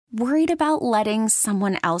Worried about letting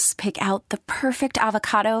someone else pick out the perfect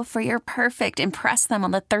avocado for your perfect impress them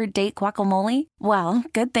on the third date guacamole? Well,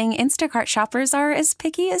 good thing Instacart shoppers are as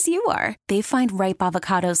picky as you are. They find ripe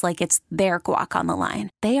avocados like it's their guac on the line.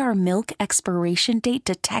 They are milk expiration date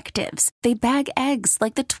detectives. They bag eggs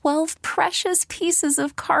like the 12 precious pieces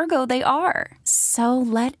of cargo they are. So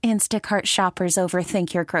let Instacart shoppers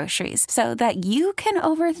overthink your groceries so that you can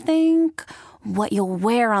overthink what you'll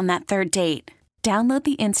wear on that third date. Download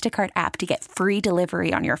the Instacart app to get free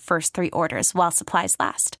delivery on your first 3 orders while supplies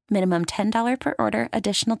last. Minimum $10 per order.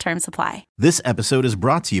 Additional terms apply. This episode is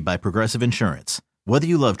brought to you by Progressive Insurance. Whether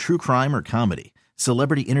you love true crime or comedy,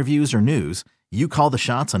 celebrity interviews or news, you call the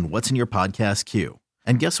shots on what's in your podcast queue.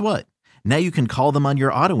 And guess what? Now you can call them on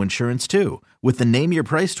your auto insurance too with the Name Your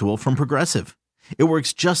Price tool from Progressive. It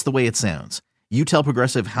works just the way it sounds. You tell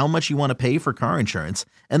Progressive how much you want to pay for car insurance,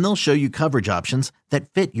 and they'll show you coverage options that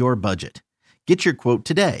fit your budget. Get your quote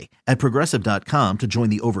today at Progressive.com to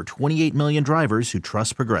join the over 28 million drivers who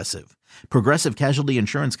trust Progressive. Progressive Casualty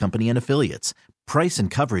Insurance Company and Affiliates. Price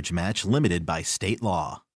and coverage match limited by state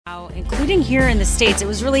law. Including here in the States, it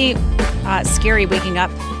was really scary waking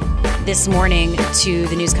up this morning to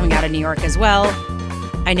the news coming out of New York as well.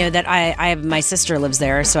 I know that I have my sister lives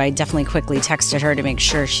there, so I definitely quickly texted her to make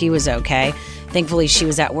sure she was okay. Thankfully, she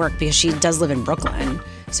was at work because she does live in Brooklyn.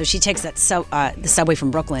 So she takes that the subway from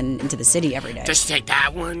Brooklyn into the city every day. Just take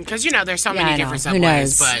that one, because there's so many different subways. Who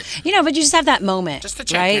knows? But but you just have that moment, just to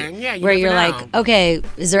check right? in. Yeah, where you're know. like, okay,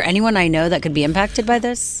 is there anyone I know that could be impacted by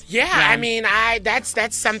this? Yeah. I mean,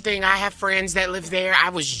 that's something. I have friends that live there. I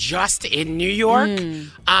was just in New York,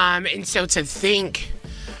 and so to think.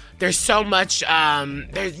 There's so much,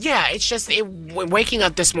 it's just waking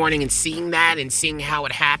up this morning and seeing that and seeing how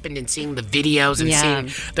it happened and seeing the videos and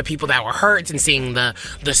seeing the people that were hurt and seeing the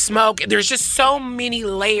smoke. There's just so many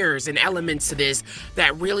layers and elements to this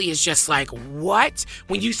that really is just like, what?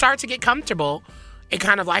 When you start to get comfortable, it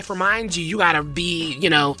kind of life reminds you got to be,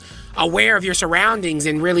 aware of your surroundings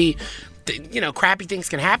and really... crappy things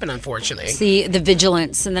can happen, unfortunately. See, the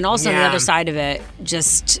vigilance. And then also on the other side of it,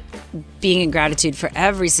 just being in gratitude for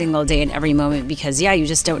every single day and every moment because, you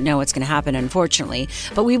just don't know what's going to happen, unfortunately.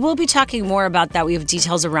 But we will be talking more about that. We have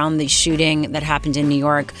details around the shooting that happened in New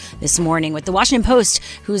York this morning with the Washington Post,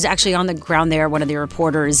 who's actually on the ground there, one of the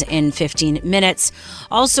reporters, in 15 minutes.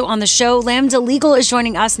 Also on the show, Lambda Legal is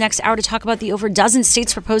joining us next hour to talk about the over dozen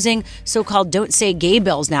states proposing so-called Don't Say Gay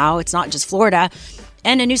bills now. It's not just Florida.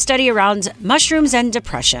 And a new study around mushrooms and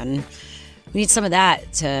depression. We need some of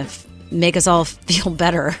that to make us all feel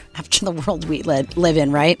better after the world we live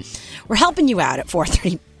in, right? We're helping you out at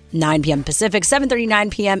 4:39 p.m. Pacific, 7:39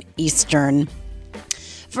 p.m. Eastern.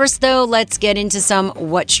 First, though, let's get into some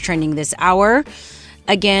What's Trending this hour.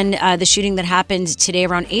 Again, the shooting that happened today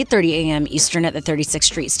around 8:30 a.m. Eastern at the 36th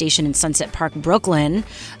Street station in Sunset Park, Brooklyn.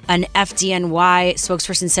 An FDNY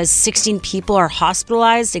spokesperson says 16 people are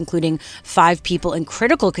hospitalized, including 5 people in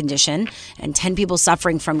critical condition and 10 people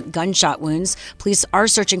suffering from gunshot wounds. Police are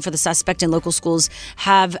searching for the suspect, and local schools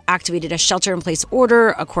have activated a shelter-in-place order,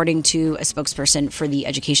 according to a spokesperson for the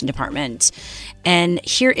Education Department. And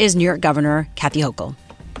here is New York Governor Kathy Hochul.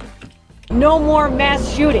 No more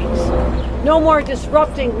mass shootings. No more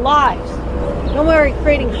disrupting lives. No more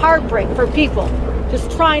creating heartbreak for people just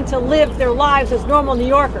trying to live their lives as normal New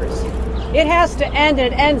Yorkers. It has to end,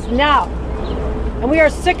 and it ends now. And we are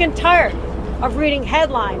sick and tired of reading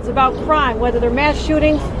headlines about crime, whether they're mass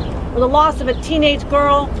shootings or the loss of a teenage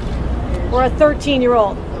girl or a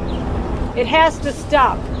 13-year-old. It has to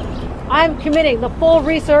stop. I'm committing the full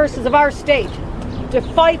resources of our state to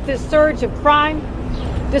fight this surge of crime,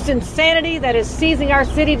 this insanity that is seizing our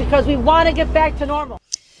city, because we want to get back to normal.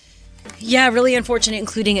 Yeah, really unfortunate,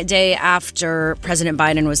 including a day after President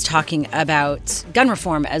Biden was talking about gun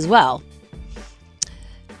reform as well.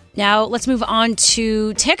 Now, let's move on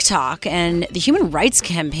to TikTok. And the Human Rights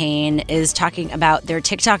Campaign is talking about their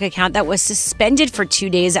TikTok account that was suspended for 2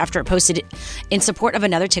 days after it posted in support of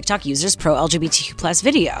another TikTok user's pro-LGBTQ plus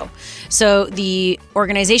video. So the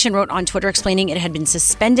organization wrote on Twitter explaining it had been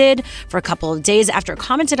suspended for a couple of days after it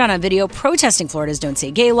commented on a video protesting Florida's Don't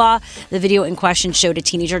Say Gay law. The video in question showed a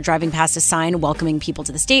teenager driving past a sign welcoming people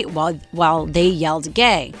to the state while they yelled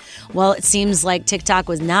gay. Well, it seems like TikTok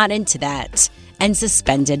was not into that and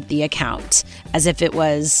suspended the account as if it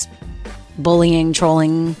was bullying,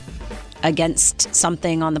 trolling against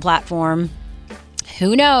something on the platform.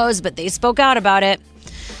 Who knows, but they spoke out about it.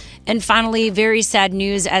 And finally, very sad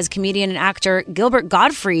news as comedian and actor Gilbert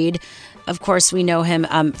Gottfried of course, we know him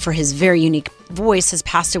for his very unique voice, has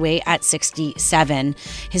passed away at 67.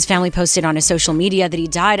 His family posted on his social media that he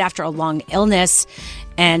died after a long illness.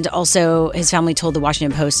 And also, his family told the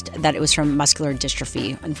Washington Post that it was from muscular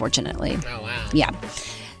dystrophy, unfortunately. Oh, wow. Yeah.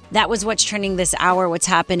 That was what's trending this hour. What's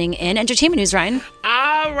happening in entertainment news, Ryan?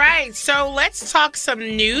 All right, so let's talk some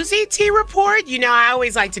news. ET report. You know, I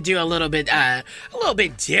always like to do a little bit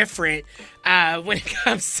different when it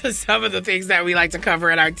comes to some of the things that we like to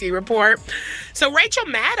cover in our T report. So Rachel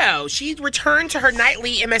Maddow, she returned to her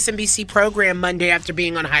nightly MSNBC program Monday after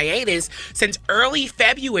being on hiatus since early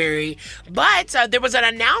February. But there was an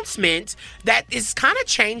announcement that is kind of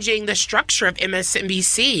changing the structure of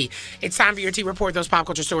MSNBC. It's time for your T report. Those pop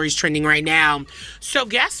culture stories trending right now. So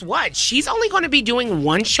guess what? She's only going to be doing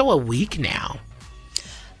one show a week now.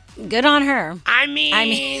 Good on her. I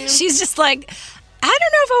mean, she's just like, I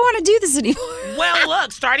don't know if I want to do this anymore. Well,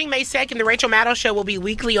 look, starting May 2nd, the Rachel Maddow Show will be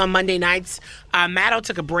weekly on Monday nights. Maddow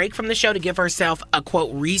took a break from the show to give herself a,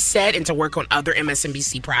 quote, reset and to work on other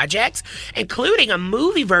MSNBC projects, including a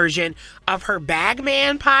movie version of her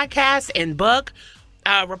Bagman podcast and book.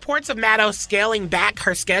 Reports of Maddow scaling back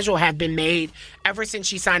her schedule have been made ever since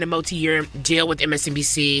she signed a multi-year deal with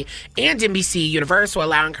MSNBC and NBC Universal,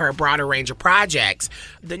 allowing her a broader range of projects.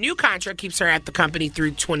 The new contract keeps her at the company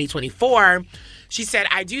through 2024. She said,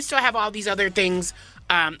 I do still have all these other things,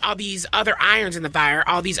 all these other irons in the fire,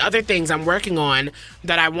 all these other things I'm working on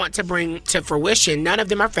that I want to bring to fruition. None of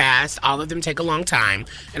them are fast. All of them take a long time,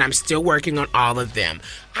 and I'm still working on all of them.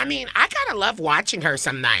 I mean, I kind of love watching her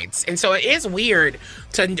some nights, and so it is weird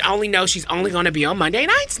to only know she's only going to be on Monday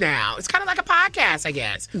nights now. It's kind of like a podcast, I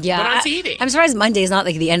guess, yeah, but on TV. I'm surprised Monday is not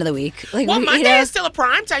like the end of the week. Like, well, Monday is still a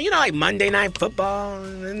prime time. You know, like Monday Night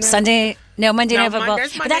Football. Sunday. No, Monday Night Football.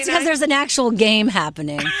 But that's because there's an actual game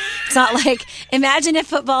happening. It's not like, imagine if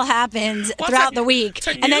football happened throughout the week,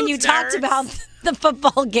 and then you talked about the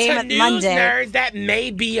football game at Monday. Nerds, that may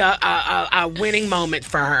be a winning moment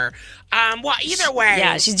for her. Well, either way.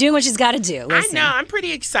 Yeah, she's doing what she's got to do. Listen. I know. I'm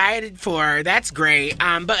pretty excited for her. That's great.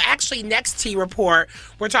 But actually, next T report,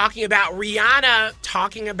 we're talking about Rihanna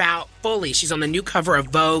talking about Fully. She's on the new cover of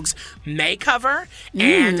Vogue's May cover.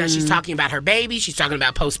 And she's talking about her baby. She's talking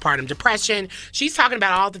about postpartum depression. She's talking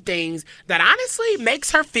about all the things that honestly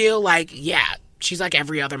makes her feel like, yeah, she's like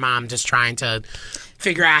every other mom just trying to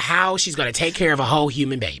figure out how she's going to take care of a whole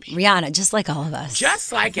human baby. Rihanna, just like all of us.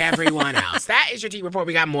 Just like everyone else. That is your T report.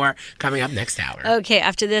 We got more coming up next hour. Okay,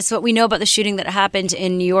 after this, what we know about the shooting that happened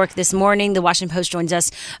in New York this morning. The Washington Post joins us,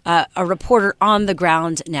 a reporter on the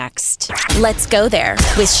ground next. Let's go there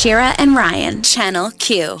with Shira and Ryan, Channel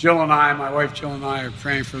Q. Jill and I, my wife Jill and I, are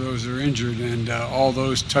praying for those that are injured and all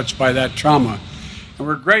those touched by that trauma. And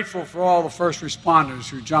we're grateful for all the first responders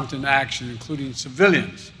who jumped into action, including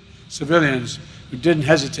civilians who didn't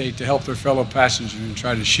hesitate to help their fellow passengers and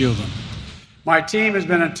try to shield them. My team has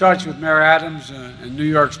been in touch with Mayor Adams and New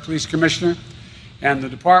York's police commissioner, and the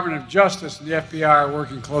Department of Justice and the FBI are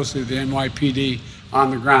working closely with the NYPD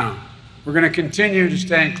on the ground. We're going to continue to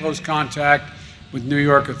stay in close contact with New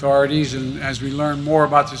York authorities and as we learn more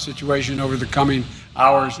about the situation over the coming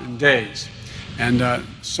hours and days. And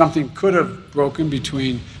something could have broken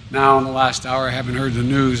between now and the last hour. I haven't heard the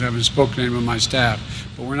news. I haven't spoken to anyone on my staff.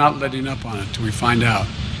 But we're not letting up on it until we find out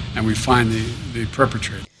and we find the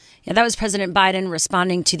perpetrator. Yeah, that was President Biden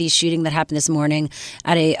responding to the shooting that happened this morning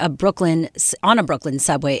at a Brooklyn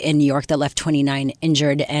subway in New York that left 29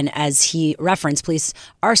 injured. And as he referenced, police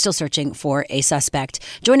are still searching for a suspect.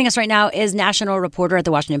 Joining us right now is national reporter at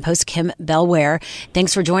the Washington Post, Kim Bellware.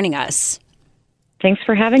 Thanks for joining us. Thanks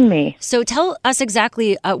for having me. So tell us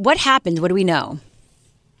exactly what happened. What do we know?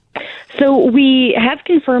 So we have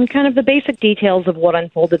confirmed kind of the basic details of what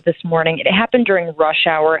unfolded this morning. It happened during rush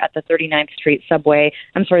hour at the 36th Street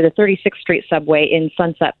subway in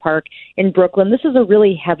Sunset Park in Brooklyn. This is a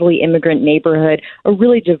really heavily immigrant neighborhood, a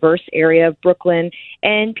really diverse area of Brooklyn,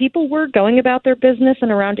 and people were going about their business.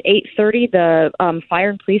 And around 8:30, the fire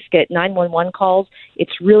and police get 911 calls.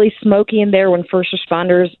 It's really smoky in there when first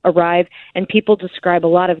responders arrive, and people describe a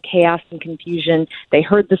lot of chaos and confusion. They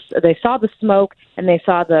saw the smoke, and they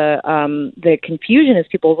saw the confusion as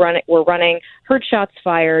people were running, heard shots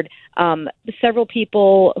fired. Several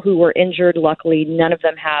people who were injured, luckily none of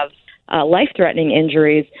them have life-threatening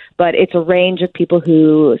injuries, but it's a range of people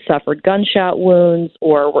who suffered gunshot wounds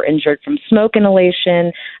or were injured from smoke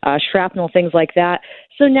inhalation, shrapnel, things like that.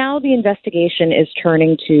 So now the investigation is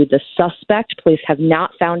turning to the suspect. Police have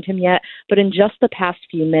not found him yet, but in just the past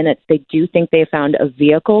few minutes, they do think they found a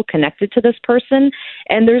vehicle connected to this person.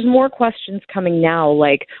 And there's more questions coming now,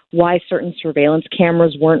 like why certain surveillance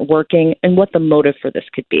cameras weren't working and what the motive for this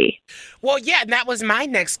could be. Well, yeah, and that was my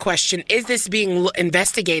next question. Is this being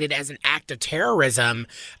investigated as an act of terrorism?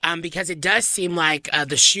 Because it does seem like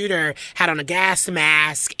the shooter had on a gas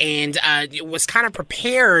mask and was kind of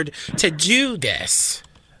prepared to do this.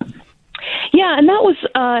 Yeah, and that was,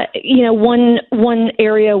 one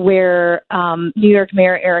area where New York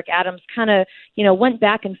Mayor Eric Adams kind of, went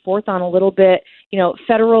back and forth on a little bit.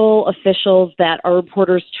 Federal officials that our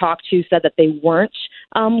reporters talked to said that they weren't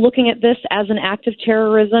looking at this as an act of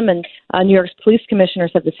terrorism, and New York's police commissioner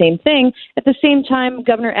said the same thing. At the same time,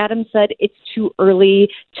 Governor Adams said it's too early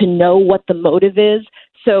to know what the motive is.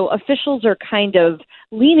 So officials are kind of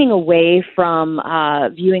leaning away from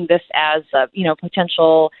viewing this as a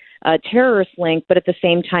potential terrorist link, but at the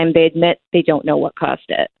same time, they admit they don't know what caused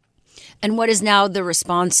it. And what is now the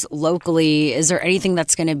response locally? Is there anything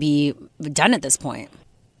that's going to be done at this point?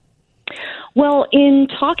 Well, in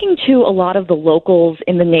talking to a lot of the locals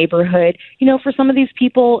in the neighborhood, for some of these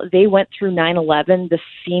people, they went through 9/11. The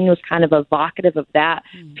scene was kind of evocative of that.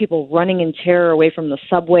 People running in terror away from the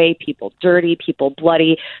subway, people dirty, people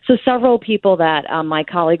bloody. So several people that my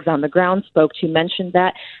colleagues on the ground spoke to mentioned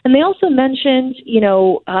that. And they also mentioned,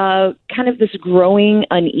 kind of this growing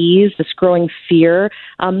unease, this growing fear,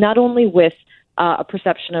 not only with a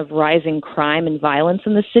perception of rising crime and violence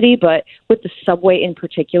in the city, but with the subway in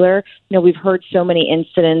particular. We've heard so many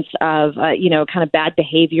incidents of, kind of bad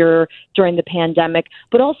behavior during the pandemic,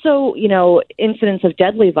 but also, incidents of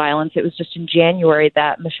deadly violence. It was just in January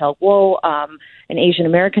that Michelle Guo, an Asian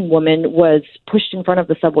American woman, was pushed in front of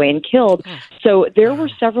the subway and killed. So there were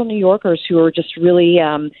several New Yorkers who were just really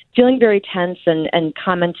feeling very tense and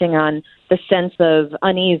commenting on the sense of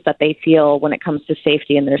unease that they feel when it comes to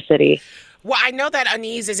safety in their city. Well, I know that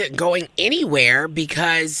unease isn't going anywhere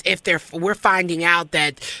because we're finding out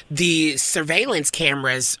that the surveillance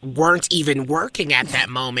cameras weren't even working at that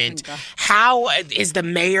moment. How is the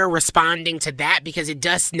mayor responding to that? Because it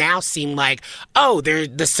does now seem like,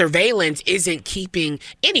 the surveillance isn't keeping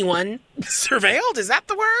anyone surveilled. Is that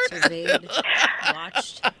the word? Surveyed,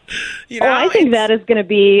 watched. I think that is going to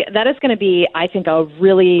be, I think, a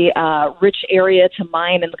really rich area to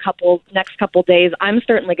mine in the next couple days. I'm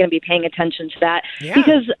certainly going to be paying attention to that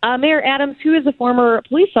because Mayor Adams, who is a former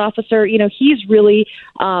police officer, he's really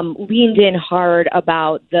leaned in hard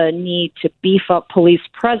about the need to beef up police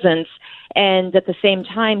presence. And at the same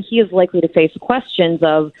time, he is likely to face questions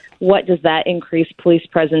of what does that increased police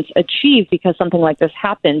presence achieve because something like this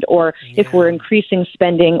happened, or if we're increasing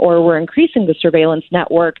spending or we're increasing the surveillance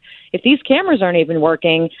network. If these cameras aren't even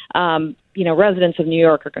working, residents of New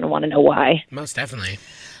York are going to want to know why. Most definitely.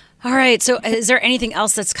 All right. So is there anything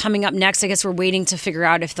else that's coming up next? I guess we're waiting to figure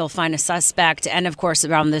out if they'll find a suspect and, of course,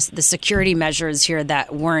 around the security measures here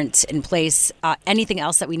that weren't in place. Anything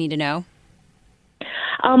else that we need to know?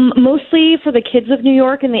 Mostly for the kids of New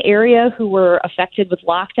York in the area who were affected with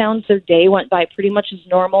lockdowns, their day went by pretty much as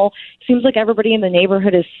normal. Seems like everybody in the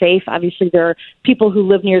neighborhood is safe. Obviously, there are people who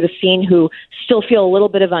live near the scene who still feel a little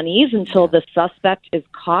bit of unease until the suspect is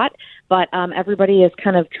caught. But everybody is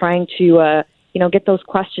kind of trying to get those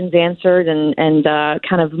questions answered and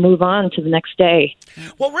kind of move on to the next day.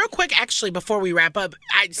 Well, real quick, actually, before we wrap up,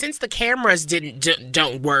 since the cameras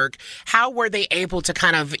don't work, how were they able to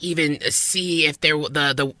kind of even see if they're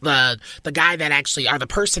the guy that actually, or the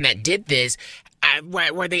person that did this?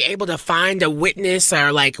 Were they able to find a witness,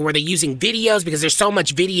 or were they using videos? Because there's so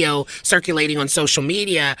much video circulating on social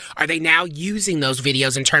media. Are they now using those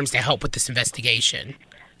videos in terms to help with this investigation?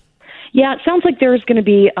 Yeah, it sounds like there's going to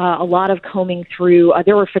be a lot of combing through.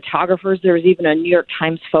 There were photographers. There was even a New York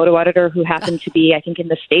Times photo editor who happened to be, I think, in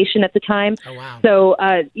the station at the time. Oh, wow. So,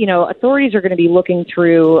 authorities are going to be looking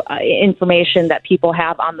through information that people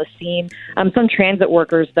have on the scene. Some transit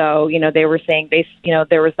workers, though, they were saying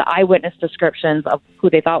there was the eyewitness descriptions of who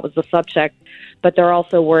they thought was the subject, but they're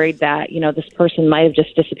also worried that, this person might have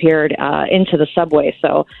just disappeared into the subway.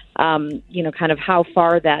 So, kind of how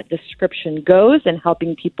far that description goes and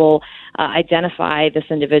helping people identify this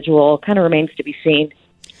individual kind of remains to be seen.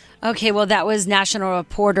 Okay, well, that was national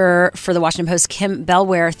reporter for the Washington Post, Kim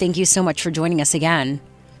Bellware. Thank you so much for joining us again.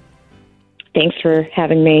 Thanks for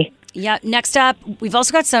having me. Yeah, next up, we've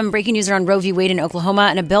also got some breaking news around Roe v. Wade in Oklahoma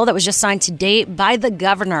and a bill that was just signed today by the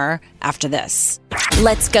governor after this.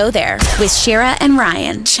 Let's go there with Shira and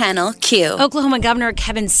Ryan, Channel Q. Oklahoma Governor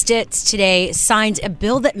Kevin Stitt today signed a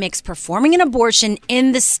bill that makes performing an abortion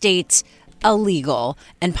in the state illegal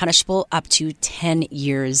and punishable up to 10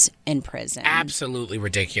 years in prison. Absolutely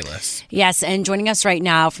ridiculous. Yes, and joining us right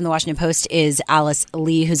now from the Washington Post is Alice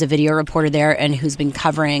Lee, who's a video reporter there and who's been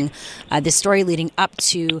covering this story leading up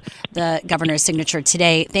to the governor's signature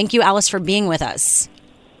today. Thank you, Alice, for being with us.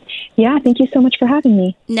 Yeah, thank you so much for having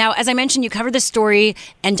me. Now, as I mentioned, you covered the story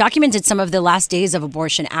and documented some of the last days of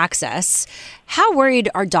abortion access. How worried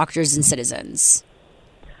are doctors and citizens?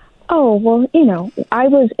 Oh, well, I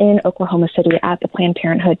was in Oklahoma City at the Planned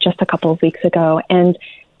Parenthood just a couple of weeks ago, and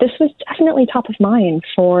this was definitely top of mind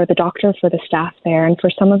for the doctor, for the staff there, and for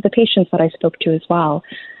some of the patients that I spoke to as well.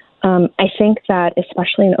 I think that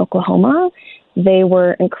especially in Oklahoma, they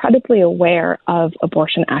were incredibly aware of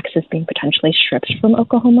abortion access being potentially stripped from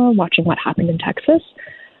Oklahoma, watching what happened in Texas.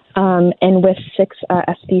 And with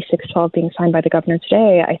SB 612 being signed by the governor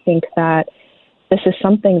today, I think that this is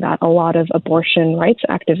something that a lot of abortion rights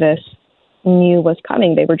activists knew was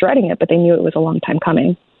coming. They were dreading it, but they knew it was a long time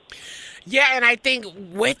coming. Yeah, and I think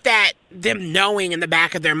with that, them knowing in the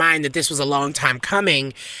back of their mind that this was a long time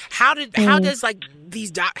coming, how did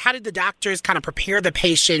the doctors kind of prepare the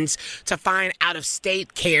patients to find out of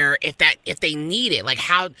state care if they need it? Like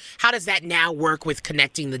how does that now work with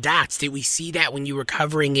connecting the dots? Did we see that when you were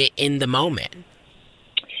covering it in the moment?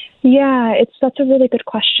 Yeah, that's a really good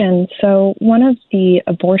question. So one of the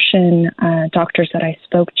abortion doctors that I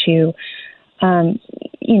spoke to,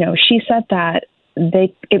 she said that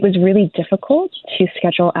it was really difficult to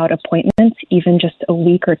schedule out appointments even just a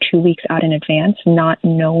week or 2 weeks out in advance, not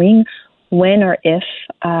knowing when or if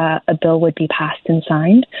a bill would be passed and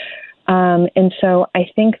signed. And so I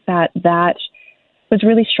think that was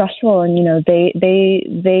really stressful. And,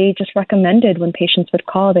 they just recommended when patients would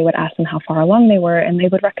call, they would ask them how far along they were, and they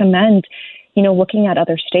would recommend, looking at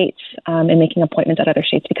other states and making appointments at other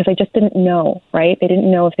states, because they just didn't know, right? They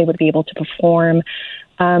didn't know if they would be able to perform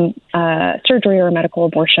surgery or a medical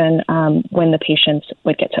abortion when the patients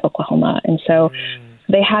would get to Oklahoma. And so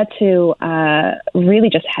they had to really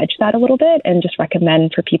just hedge that a little bit and just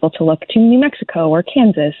recommend for people to look to New Mexico or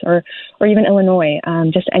Kansas or even Illinois,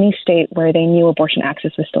 just any state where they knew abortion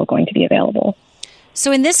access was still going to be available.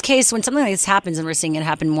 So in this case, when something like this happens, and we're seeing it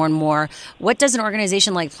happen more and more, what does an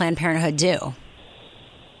organization like Planned Parenthood do?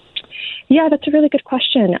 Yeah, that's a really good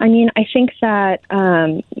question. I mean, I think that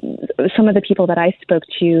some of the people that I spoke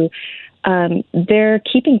to, they're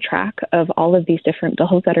keeping track of all of these different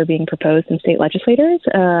bills that are being proposed in state legislatures.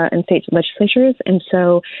 And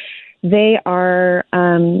so they are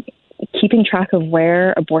keeping track of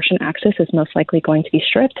where abortion access is most likely going to be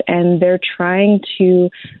stripped. And they're trying to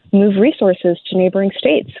move resources to neighboring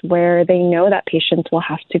states where they know that patients will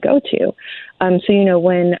have to go to.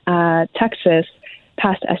 When Texas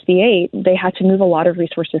passed SB 8, they had to move a lot of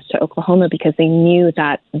resources to Oklahoma because they knew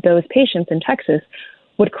that those patients in Texas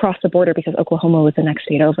would cross the border because Oklahoma was the next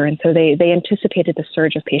state over. And so they anticipated the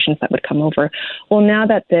surge of patients that would come over. Well, now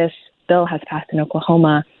that this bill has passed in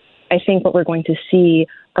Oklahoma, I think what we're going to see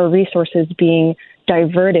are resources being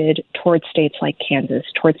diverted towards states like Kansas,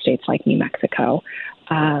 towards states like New Mexico.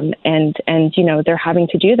 And they're having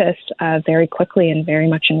to do this very quickly and very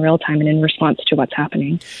much in real time and in response to what's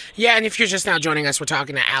happening. Yeah, and if you're just now joining us, we're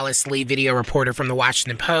talking to Alice Lee, video reporter from the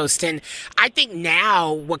Washington Post. And I think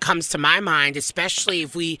now what comes to my mind, especially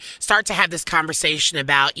if we start to have this conversation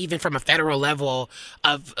about, even from a federal level,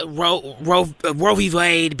 of Roe v.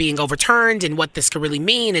 Wade being overturned and what this could really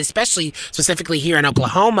mean, especially specifically here in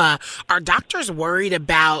Oklahoma, are doctors worried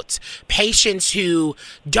about patients who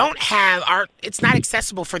it's not accessible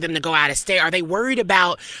for them to go out of state? Are they worried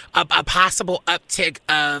about a possible uptick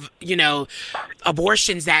of,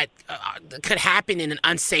 abortions that could happen in an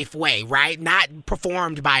unsafe way, right? Not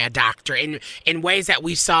performed by a doctor in ways that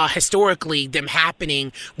we saw historically them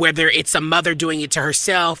happening, whether it's a mother doing it to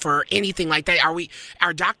herself or anything like that.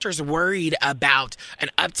 Are doctors worried about an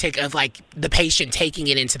uptick of the patient taking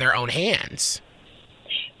it into their own hands?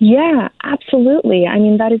 Yeah, absolutely. I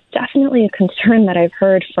mean, that is definitely a concern that I've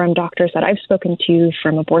heard from doctors that I've spoken to,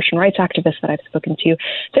 from abortion rights activists that I've spoken to.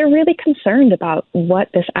 They're really concerned about what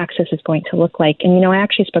this access is going to look like. And, I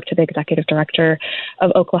actually spoke to the executive director of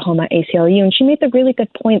Oklahoma ACLU, and she made the really good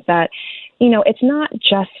point that, it's not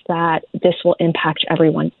just that this will impact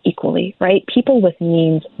everyone equally, right? People with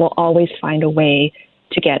means will always find a way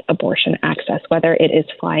to get abortion access, whether it is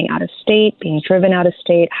flying out of state, being driven out of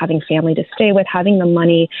state, having family to stay with, having the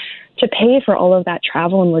money to pay for all of that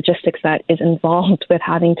travel and logistics that is involved with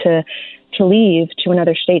having to leave to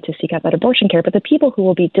another state to seek out that abortion care. But the people who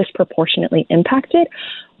will be disproportionately impacted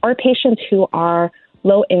are patients who are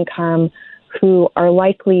low income, who are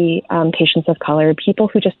likely patients of color, people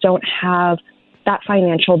who just don't have that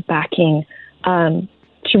financial backing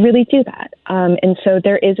really do that. And so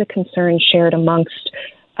there is a concern shared amongst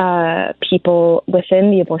people within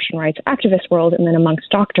the abortion rights activist world and then amongst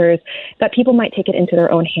doctors that people might take it into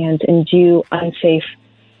their own hands and do unsafe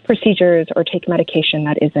procedures or take medication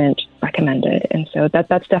that isn't recommended. And so that's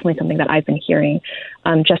definitely something that I've been hearing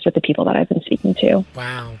just with the people that I've been speaking to.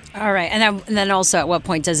 Wow. All right. And then also, at what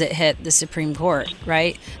point does it hit the Supreme Court,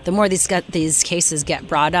 right? The more these cases get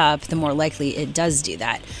brought up, the more likely it does do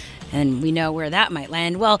that. And we know where that might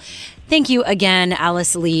land. Well, thank you again,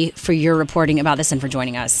 Alice Lee, for your reporting about this and for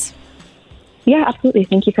joining us. Yeah, absolutely.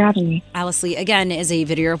 Thank you for having me. Alice Lee, again, is a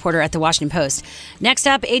video reporter at The Washington Post. Next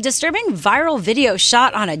up, a disturbing viral video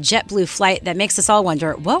shot on a JetBlue flight that makes us all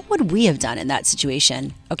wonder, what would we have done in that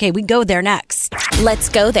situation? Okay, we go there next. Let's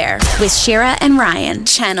go there with Shira and Ryan,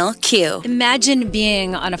 Channel Q. Imagine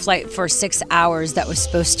being on a flight for 6 hours that was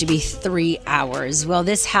supposed to be 3 hours. Well,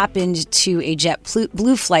 this happened to a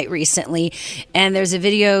JetBlue flight recently, and there's a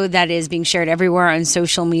video that is being shared everywhere on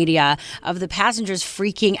social media of the passengers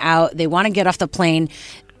freaking out. They want to get off the plane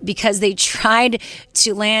because they tried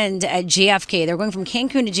to land at JFK. They were going from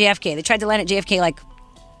Cancun to JFK. They tried to land at JFK like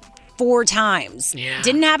 4 times. Yeah.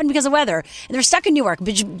 Didn't happen because of weather. And they're stuck in Newark.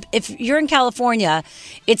 But if you're in California,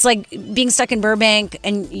 it's like being stuck in Burbank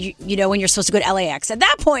and, you know, when you're supposed to go to LAX. At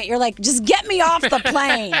that point, you're like, just get me off the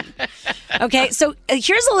plane. Okay, so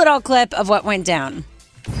here's a little clip of what went down.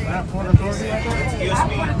 Excuse me. You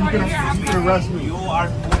can arrest me. You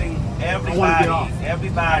are putting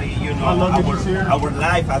everybody, you know, our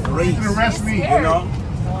life at risk. You can arrest me. You know,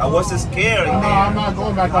 I was scared. No, I'm not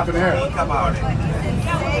going back up in the air. Think about it.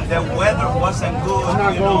 The weather wasn't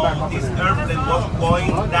good. You know, this airplane was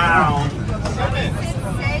going down.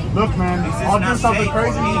 Look, man, I'll do something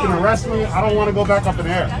crazy. You can arrest me. I don't want to go back up in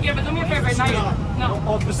the air. Yeah, but do me a favor. No.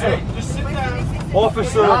 Officer, just sit down.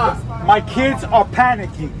 Officer, my kids are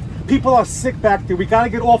panicking. People are sick back there. We got to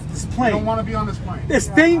get off this plane. I don't want to be on this plane. It's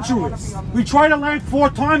dangerous. We tried to land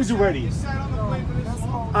 4 times already.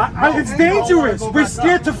 It's dangerous. We're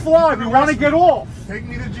scared to fly. We want to get off. Take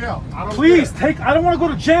me to jail. Please, I don't want to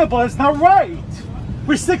go to jail, but it's not right.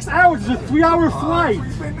 We're 6 hours. It's a 3-hour flight.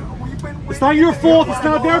 It's not your fault. It's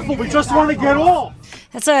not their fault. We just want to get off.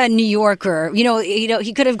 That's a New Yorker. You know,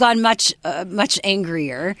 he could have gone much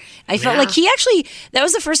angrier. I felt like that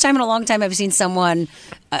was the first time in a long time I've seen someone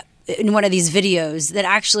in one of these videos that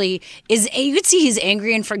actually is, you could see he's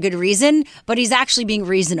angry and for good reason, but he's actually being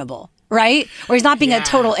reasonable, right? Or he's not being a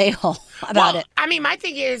total a-hole about it. I mean, my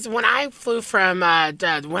thing is, when I flew from,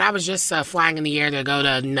 when I was just flying in the air to go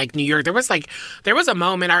to like New York, there was a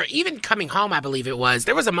moment, or even coming home, I believe it was,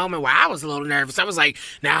 there was a moment where I was a little nervous. I was like,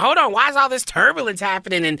 now hold on, why is all this turbulence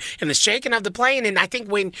happening and the shaking of the plane? And I think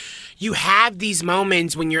when you have these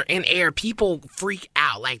moments when you're in air, people freak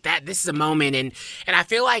out like that. This is a moment, and I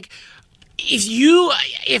feel like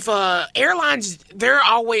if airlines,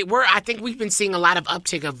 I think we've been seeing a lot of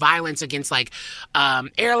uptick of violence against like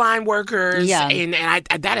airline workers, and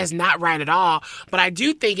that is not right at all. But I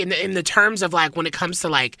do think in the terms of like when it comes to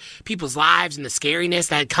like people's lives and the scariness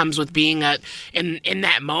that comes with being in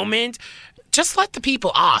that moment, just let the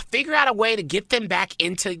people off. Figure out a way to get them back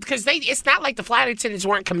into, because it's not like the flight attendants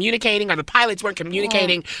weren't communicating or the pilots weren't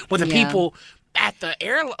communicating with the people at the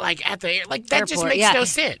air, that airport, just makes no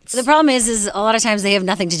sense. The problem is a lot of times they have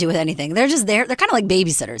nothing to do with anything. They're just there. They're kind of like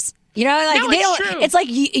babysitters. You know, like it's true. It's like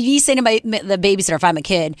you say to the babysitter, if I'm a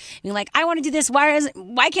kid, you're like, I want to do this. Why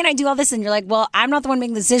can't I do all this? And you're like, well, I'm not the one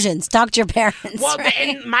making decisions. Talk to your parents. Well, right?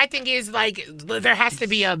 And my thing is like, there has to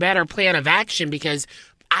be a better plan of action, because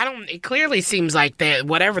it clearly seems like that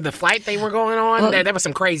whatever the flight they were going on, there was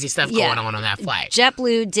some crazy stuff going on that flight.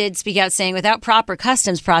 JetBlue did speak out saying, without proper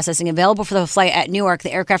customs processing available for the flight at Newark,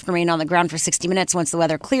 the aircraft remained on the ground for 60 minutes. Once the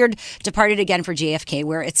weather cleared, departed again for JFK,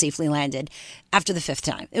 where it safely landed after the 5th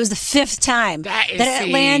time. It was the 5th time that it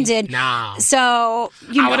landed. No. So,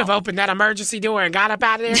 I would have opened that emergency door and got up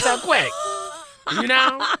out of there so quick. You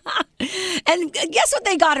know? And guess what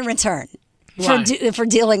they got in return? For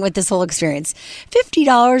dealing with this whole experience,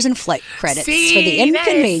 $50 in flight credits for the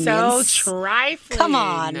inconvenience. That is so trifling. Come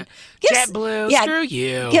on, JetBlue, screw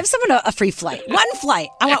you. Give someone a free flight. One flight.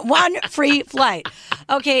 I want one free flight.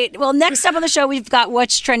 Okay. Well, next up on the show, we've got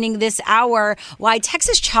what's trending this hour. Why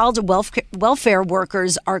Texas child welfare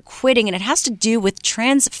workers are quitting, and it has to do with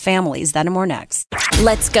trans families. That and more next.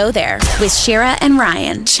 Let's go there with Shira and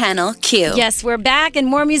Ryan, Channel Q. Yes, we're back, and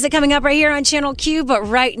more music coming up right here on Channel Q. But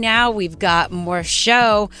right now, we've got more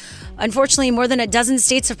show. Unfortunately, more than a dozen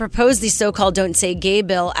states have proposed the so-called Don't Say Gay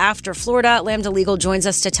bill after Florida. Lambda Legal joins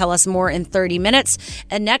us to tell us more in 30 minutes.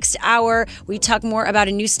 And next hour, we talk more about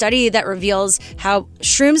a new study that reveals how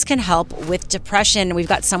shrooms can help with depression. We've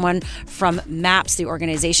got someone from MAPS, the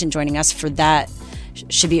organization, joining us for that.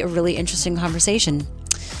 Should be a really interesting conversation.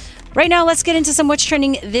 Right now, let's get into some What's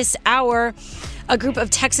Trending this hour. A group of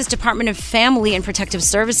Texas Department of Family and Protective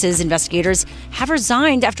Services investigators have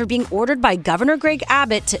resigned after being ordered by Governor Greg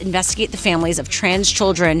Abbott to investigate the families of trans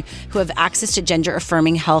children who have access to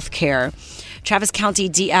gender-affirming health care. Travis County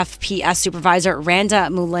DFPS Supervisor Randa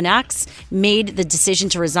Mulanax made the decision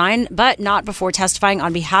to resign, but not before testifying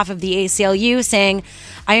on behalf of the ACLU, saying,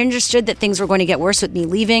 "I understood that things were going to get worse with me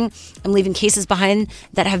leaving. I'm leaving cases behind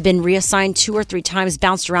that have been reassigned 2 or 3 times,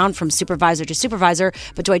 bounced around from supervisor to supervisor,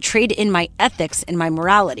 but do I trade in my ethics and my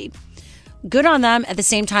morality?" Good on them. At the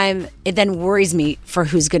same time, it then worries me for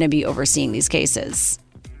who's going to be overseeing these cases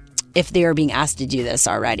if they are being asked to do this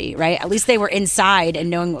already, right? At least they were inside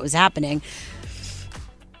and knowing what was happening.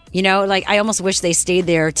 You know, like, I almost wish they stayed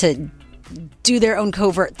there to do their own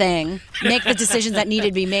covert thing, make the decisions that needed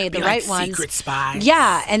to be made, the right ones. Secret spies.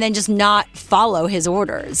 Yeah, and then just not follow his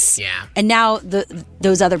orders. Yeah. And now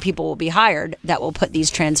those other people will be hired that will put these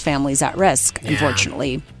trans families at risk,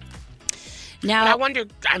 unfortunately. Now, but I wonder,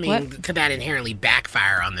 could that inherently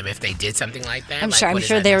backfire on them if they did something like that? I'm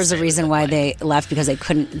sure there was a reason why they left, because they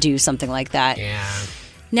couldn't do something like that. Yeah.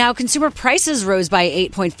 Now, consumer prices rose by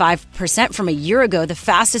 8.5% from a year ago, the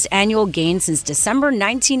fastest annual gain since December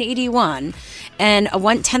 1981, and a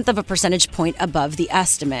 0.1 of a percentage point above the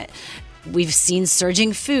estimate. We've seen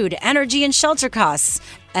surging food, energy, and shelter costs,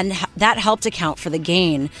 and that helped account for the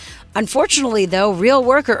gain. Unfortunately, though, real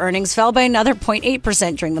worker earnings fell by another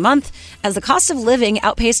 0.8% during the month as the cost of living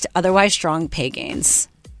outpaced otherwise strong pay gains.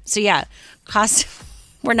 So yeah,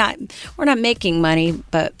 we're not making money,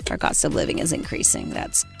 but our cost of living is increasing.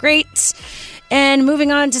 That's great. And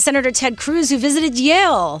moving on to Senator Ted Cruz, who visited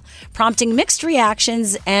Yale, prompting mixed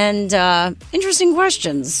reactions and interesting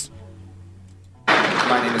questions.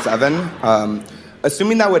 My name is Evan.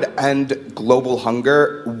 Assuming that would end global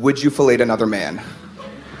hunger, would you fillet another man?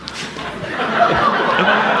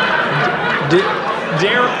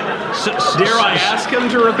 Dare I ask him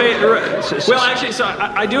to repeat? Well, actually, so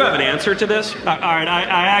I do have an answer to this. All right,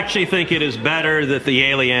 I actually think it is better that the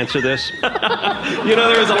Yaley answer this. You know,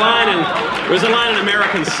 there was a line in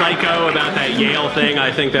American Psycho about that Yale thing.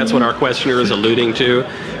 I think that's what our questioner is alluding to.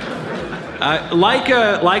 Like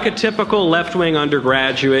a typical left-wing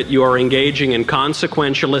undergraduate, you are engaging in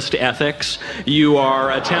consequentialist ethics. You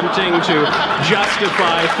are attempting to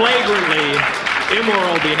justify flagrantly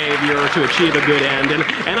immoral behavior to achieve a good end.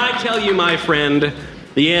 And I tell you, my friend,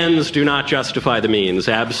 the ends do not justify the means.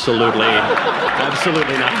 Absolutely.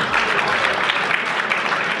 Absolutely not.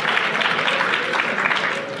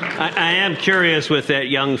 I am curious with that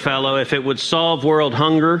young fellow, if it would solve world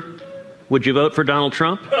hunger, would you vote for Donald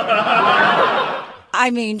Trump? I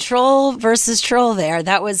mean, troll versus troll there.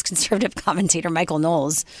 That was conservative commentator Michael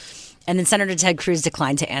Knowles. And then Senator Ted Cruz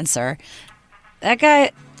declined to answer. That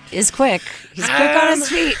guy is quick. He's quick on his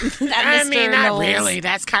feet. Not really.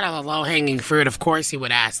 That's kind of a low-hanging fruit. Of course he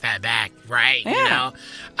would ask that back, right? Yeah. You know?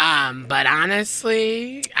 But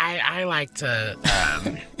honestly, I like to...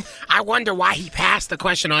 I wonder why he passed the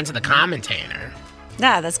question on to the commentator.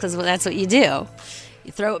 Yeah, that's because that's what you do.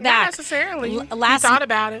 You throw it back. Not necessarily. He thought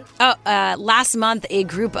about it. Last month, a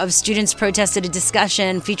group of students protested a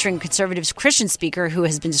discussion featuring conservative Christian speaker who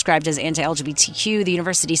has been described as anti-LGBTQ. The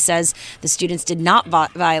university says the students did not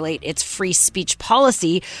violate its free speech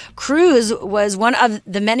policy. Cruz was one of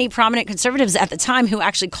the many prominent conservatives at the time who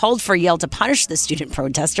actually called for Yale to punish the student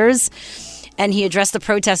protesters. And he addressed the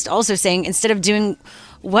protest also saying, instead of doing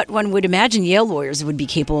what one would imagine Yale lawyers would be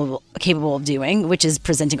capable of doing, which is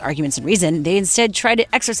presenting arguments and reason, they instead try to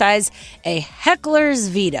exercise a heckler's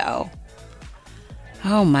veto.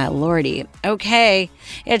 Oh, my lordy. Okay.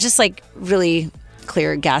 Yeah, just like really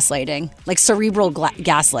clear gaslighting, like cerebral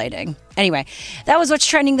gaslighting. Anyway, that was what's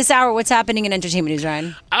trending this hour. What's happening in entertainment news,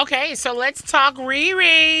 Ryan? Okay, so let's talk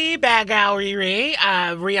Riri, bad gal Riri.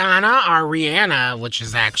 Rihanna, which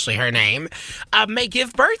is actually her name, may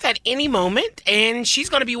give birth at any moment, and she's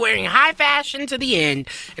going to be wearing high fashion to the end.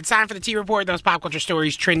 It's time for the T Report, those pop culture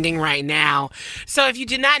stories trending right now. So if you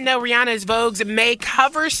did not know, Rihanna is Vogue's May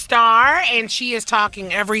cover star, and she is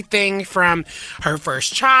talking everything from her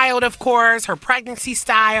first child, of course, her pregnancy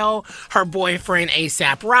style, her boyfriend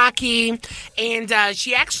A$AP Rocky. And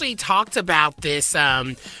she actually talked about this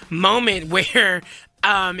moment where,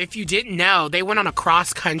 if you didn't know, they went on a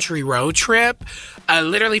cross-country road trip,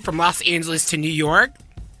 literally from Los Angeles to New York.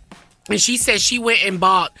 And she said she went and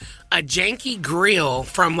bought a janky grill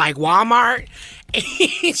from like Walmart.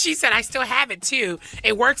 And she said, I still have it too.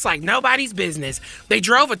 It works like nobody's business. They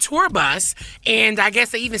drove a tour bus, and I guess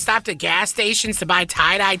they even stopped at gas stations to buy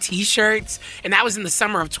tie-dye t-shirts. And that was in the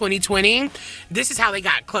summer of 2020. This is how they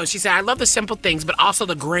got close. She said, I love the simple things, but also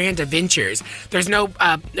the grand adventures. There's no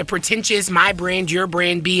pretentious, my brand, your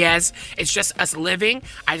brand BS. It's just us living.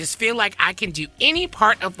 I just feel like I can do any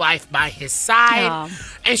part of life by his side.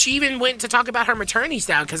 Aww. And she even went to talk about her maternity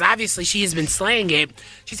style, because obviously she has been slaying it.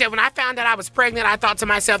 She said, when I found out I was pregnant, I thought to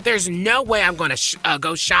myself, there's no way I'm going to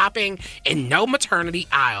go shopping in no maternity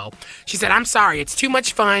aisle. She said, I'm sorry. It's too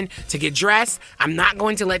much fun to get dressed. I'm not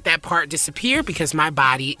going to let that part disappear because my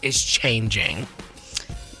body is changing.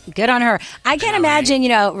 Good on her. I can't imagine,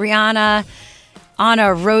 Rihanna on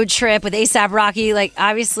a road trip with A$AP Rocky. Like,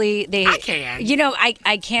 obviously, I can.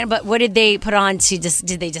 I can, but what did they put on to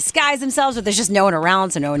did they disguise themselves, or there's just no one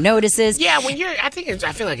around so no one notices? Yeah,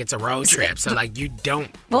 I feel like it's a road trip, so like you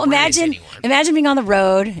don't. Well, imagine being on the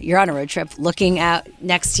road. You're on a road trip, looking out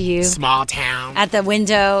next to you, small town, at the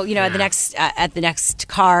window, at the next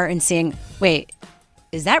car, and seeing, wait,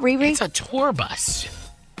 is that Riri? It's a tour bus.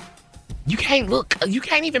 You can't look. You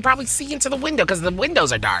can't even probably see into the window because the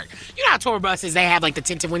windows are dark. You know how tour buses, they have like the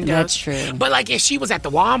tinted windows? That's true. But like if she was at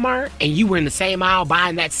the Walmart and you were in the same aisle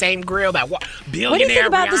buying that same grill, that billionaire. What do you think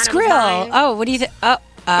about this grill? Oh, what do you think? Oh.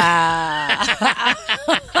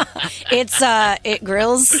 It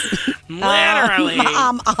grills. Literally.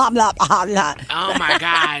 I'm not. Oh my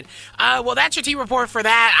God. Well, that's your T report for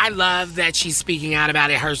that. I love that she's speaking out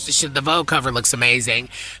about it. The Vogue cover looks amazing.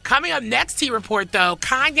 Coming up next, T report though,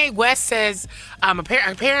 Kanye West says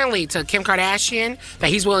apparently to Kim Kardashian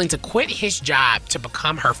that he's willing to quit his job to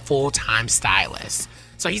become her full-time stylist.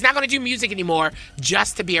 So he's not going to do music anymore,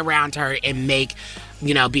 just to be around her and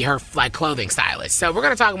be her like clothing stylist. So we're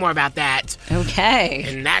going to talk more about that. Okay.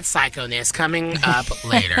 And that psychoness coming up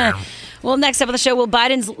later. Well, next up on the show, will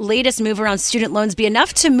Biden's latest move around student loans be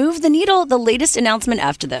enough to move the needle? The latest announcement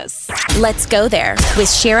after this. Let's go there with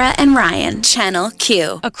Shira and Ryan, Channel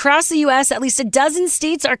Q. Across the U.S., at least a dozen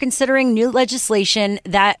states are considering new legislation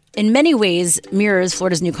that in many ways mirrors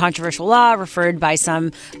Florida's new controversial law, referred by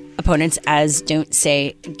some opponents as Don't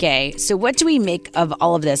Say Gay. So what do we make of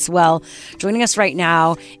all of this? Well, joining us right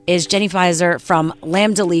now is Jenny Pfizer from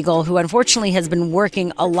Lambda Legal, who unfortunately has been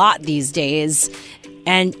working a lot these days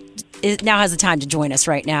and now has the time to join us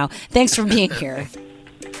right now. Thanks for being here.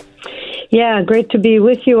 Yeah, great to be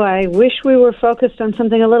with you. I wish we were focused on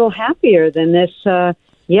something a little happier than this,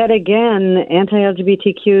 yet again,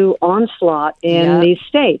 anti-LGBTQ onslaught in these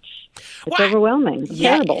states. It's overwhelming. It's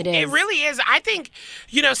terrible. It really is. I think,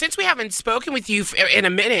 since we haven't spoken with you in a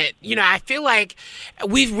minute, I feel like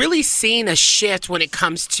we've really seen a shift when it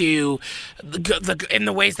comes to in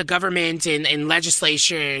the ways the government and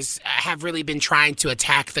legislatures have really been trying to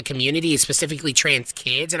attack the community, specifically trans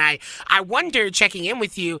kids. And I wonder, checking in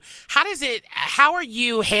with you, how are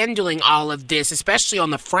you handling all of this, especially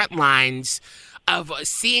on the front lines of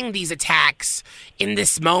seeing these attacks in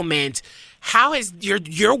this moment? How has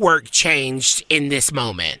your work changed in this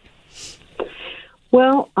moment?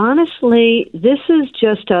 Well, honestly, this is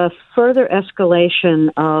just a further escalation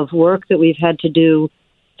of work that we've had to do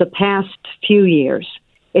the past few years.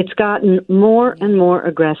 It's gotten more and more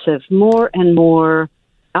aggressive, more and more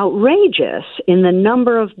outrageous in the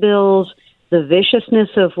number of bills, the viciousness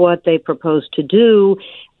of what they propose to do,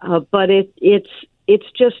 but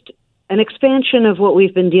it's just an expansion of what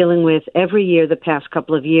we've been dealing with every year the past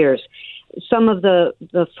couple of years. Some of the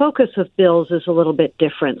focus of bills is a little bit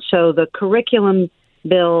different. So the curriculum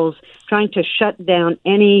bills, trying to shut down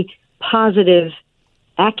any positive,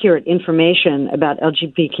 accurate information about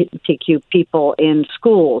LGBTQ people in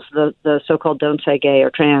schools, the so-called Don't Say Gay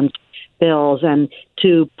or trans bills, and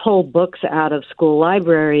to pull books out of school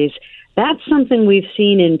libraries. That's something we've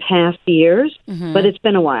seen in past years, but it's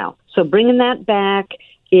been a while. So bringing that back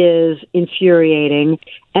is infuriating.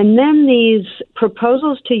 And then these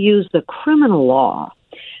proposals to use the criminal law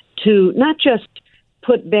to not just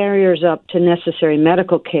put barriers up to necessary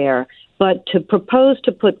medical care, but to propose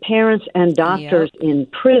to put parents and doctors in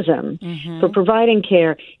prison for providing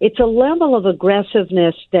care. It's a level of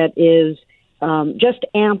aggressiveness that is just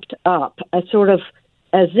amped up, as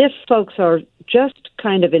if folks are just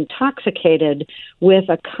kind of intoxicated with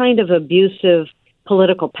a kind of abusive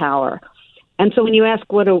political power. And so when you ask,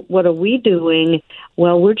 what are we doing?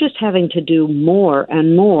 Well, we're just having to do more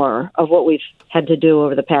and more of what we've had to do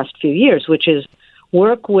over the past few years, which is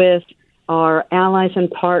work with our allies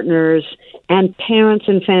and partners and parents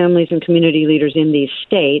and families and community leaders in these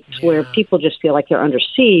states where people just feel like they're under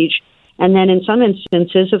siege, And then in some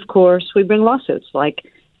instances, of course, we bring lawsuits, like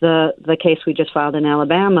the case we just filed in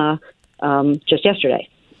Alabama just yesterday.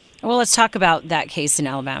 Well, let's talk about that case in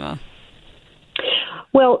Alabama.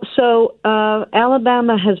 Well, so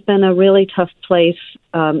Alabama has been a really tough place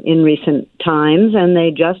in recent times, and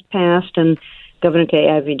they just passed, and Governor Kay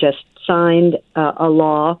Ivey just signed a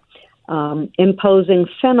law imposing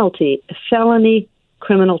felony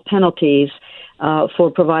criminal penalties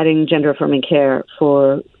for providing gender-affirming care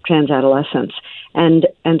for trans adolescents. And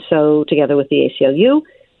so together with the ACLU,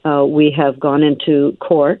 we have gone into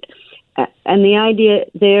court. And the idea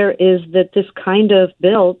there is that this kind of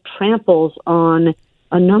bill tramples on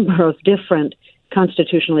a number of different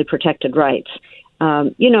constitutionally protected rights.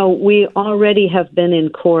 We already have been in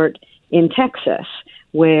court in Texas,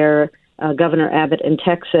 where Governor Abbott in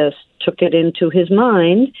Texas took it into his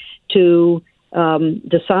mind to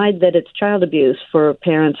decide that it's child abuse for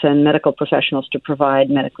parents and medical professionals to provide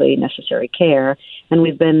medically necessary care. And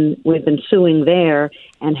we've been suing there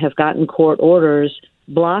and have gotten court orders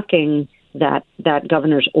blocking that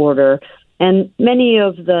governor's order. And many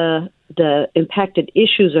of the impacted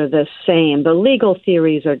issues are the same. The legal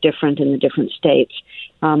theories are different in the different states.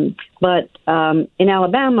 But in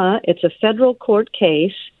Alabama, it's a federal court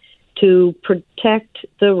case to protect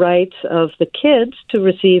the rights of the kids to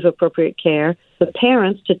receive appropriate care, the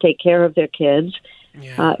parents to take care of their kids,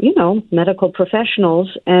 medical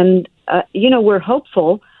professionals. And, we're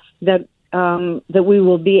hopeful that we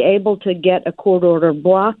will be able to get a court order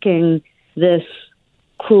blocking this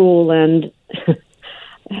cruel and,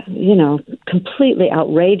 completely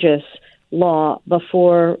outrageous law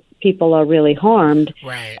before people are really harmed.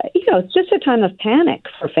 Right. It's just a time of panic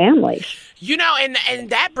for families. And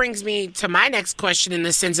that brings me to my next question in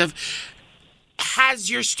the sense of,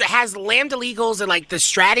 has Lambda Legals and like the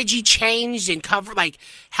strategy changed in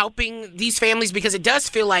helping these families? Because it does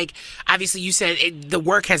feel like, obviously you said the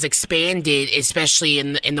work has expanded, especially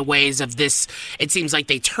in the ways of this. It seems like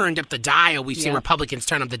they turned up the dial. We've seen Republicans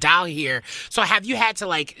turn up the dial here. So have you had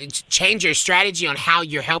to change your strategy on how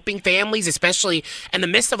you're helping families, especially in the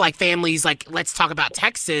midst of families let's talk about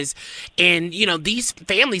Texas, and these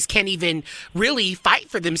families can't even really fight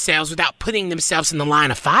for themselves without putting themselves in the line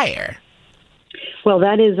of fire? Well,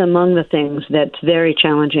 that is among the things that's very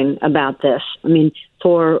challenging about this. I mean,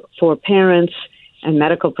 for parents and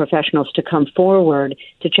medical professionals to come forward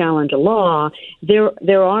to challenge a law,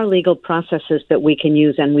 there are legal processes that we can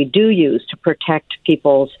use and we do use to protect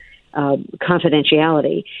people's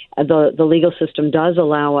confidentiality. The legal system does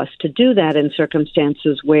allow us to do that in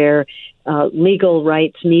circumstances where legal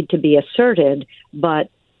rights need to be asserted,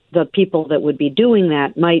 but the people that would be doing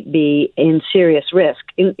that might be in serious risk,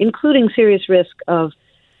 including serious risk of,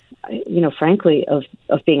 frankly, of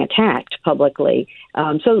being attacked publicly.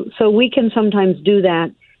 So we can sometimes do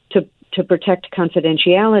that to protect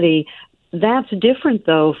confidentiality. That's different,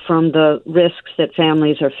 though, from the risks that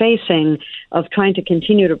families are facing of trying to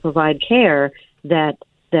continue to provide care that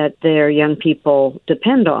their young people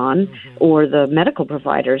depend on, or the medical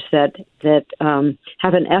providers that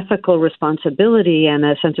have an ethical responsibility and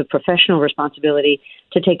a sense of professional responsibility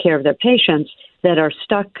to take care of their patients that are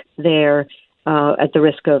stuck there at the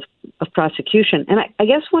risk of prosecution. And I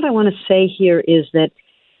guess what I want to say here is that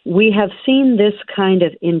we have seen this kind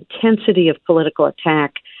of intensity of political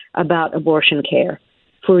attack about abortion care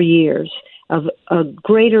for years, of a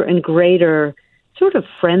greater and greater sort of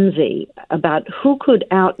frenzy about who could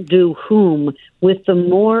outdo whom with the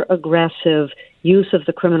more aggressive use of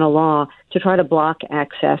the criminal law to try to block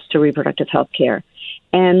access to reproductive health care.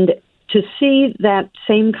 And to see that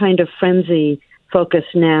same kind of frenzy focus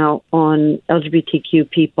now on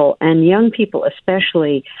LGBTQ people and young people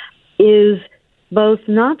especially is both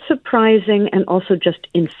not surprising and also just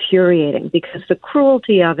infuriating, because the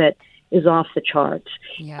cruelty of it is off the charts.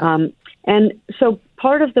 Yeah. And so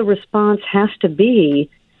part of the response has to be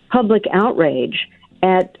public outrage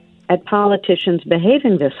at politicians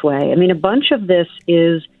behaving this way. I mean, a bunch of this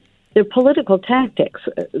is their political tactics.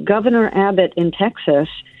 Governor Abbott in Texas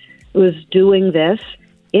was doing this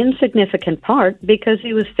in significant part because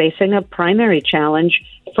he was facing a primary challenge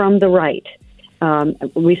from the right.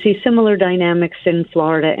 We see similar dynamics in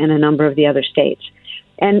Florida and a number of the other states.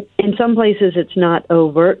 And in some places, it's not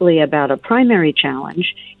overtly about a primary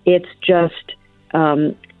challenge. It's just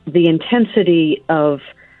the intensity of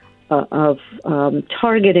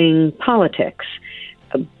targeting politics.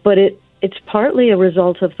 But it's partly a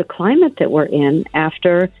result of the climate that we're in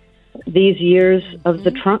after these years of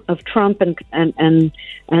the Trump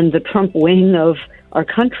and the Trump wing of our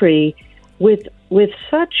country, with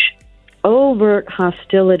such overt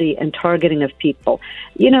hostility and targeting of people.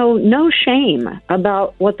 No shame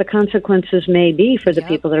about what the consequences may be for the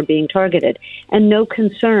people that are being targeted, and no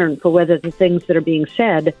concern for whether the things that are being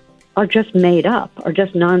said are just made up, are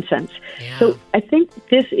just nonsense. Yeah. So I think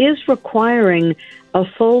this is requiring a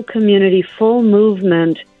full community, full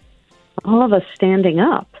movement, all of us standing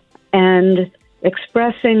up and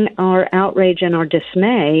expressing our outrage and our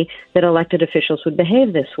dismay that elected officials would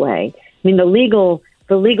behave this way. I mean, the legal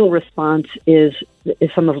response is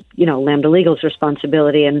some of Lambda Legal's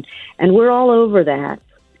responsibility, and we're all over that.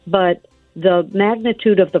 But the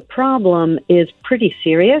magnitude of the problem is pretty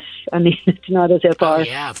serious. I mean, it's not as if our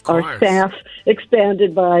staff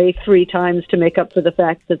expanded by 3 times to make up for the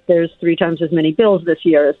fact that there's 3 times as many bills this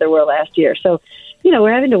year as there were last year. So,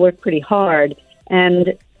 we're having to work pretty hard,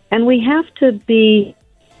 and we have to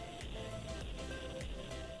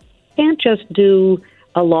can't just do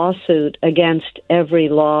a lawsuit against every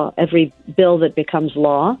bill that becomes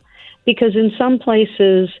law, because in some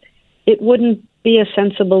places it wouldn't be a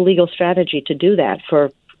sensible legal strategy to do that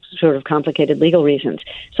for sort of complicated legal reasons.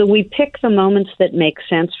 So we pick the moments that make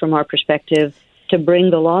sense from our perspective to bring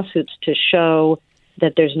the lawsuits to show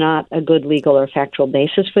that there's not a good legal or factual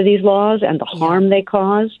basis for these laws and the harm they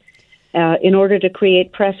cause, in order to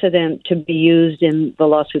create precedent to be used in the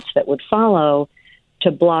lawsuits that would follow to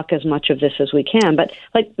block as much of this as we can. But,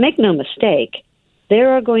 make no mistake, there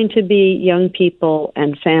are going to be young people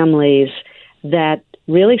and families that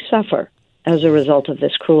really suffer as a result of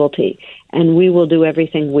this cruelty, and we will do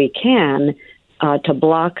everything we can to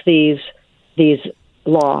block these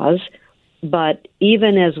laws. But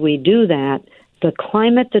even as we do that, the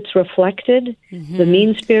climate that's reflected, the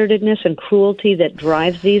mean-spiritedness and cruelty that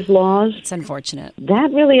drives these laws, it's unfortunate.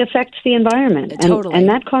 That really affects the environment. Totally. And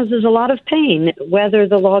that causes a lot of pain, whether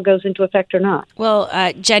the law goes into effect or not. Well,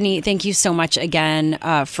 Jenny, thank you so much again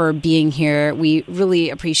for being here. We really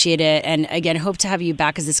appreciate it. And again, hope to have you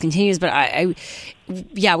back as this continues. But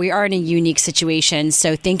we are in a unique situation.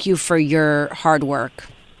 So thank you for your hard work.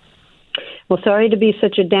 Well, sorry to be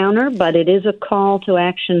such a downer, but it is a call to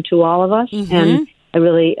action to all of us. And I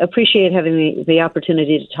really appreciate having the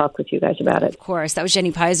opportunity to talk with you guys about it. Of course. That was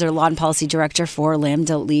Jenny Pizer, Law and Policy Director for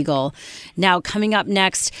Lambda Legal. Now, coming up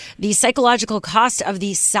next, the psychological cost of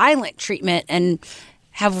the silent treatment, and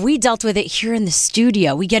have we dealt with it here in the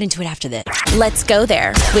studio? We get into it after this. Let's go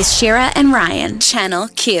there with Shira and Ryan, Channel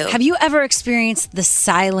Q. Have you ever experienced the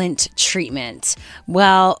silent treatment?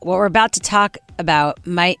 Well, what we're about to talk about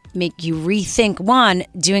might make you rethink, one,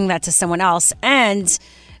 doing that to someone else, and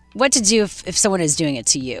what to do if someone is doing it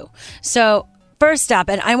to you. So first up,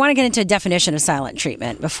 and I want to get into a definition of silent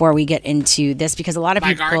treatment before we get into this, because a lot of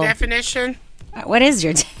people... Like our definition? What is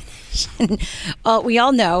your definition? Well, we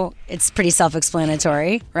all know it's pretty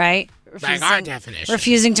self-explanatory, right? Like our definition.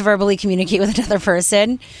 Refusing to verbally communicate with another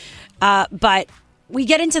person. But let's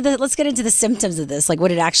get into the symptoms of this, like what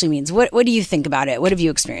it actually means. What do you think about it? What have you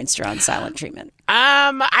experienced around silent treatment?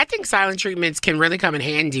 I think silent treatments can really come in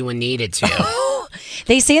handy when needed to.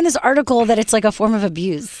 They say in this article that it's like a form of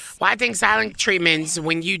abuse. Well, I think silent treatments,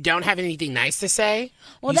 when you don't have anything nice to say,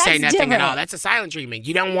 you say nothing different. at all. That's a silent treatment.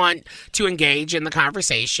 You don't want to engage in the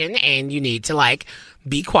conversation, and you need to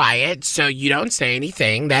be quiet so you don't say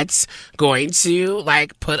anything that's going to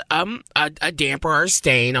put a damper or a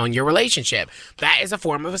stain on your relationship. That is a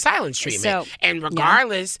form of a silence treatment. And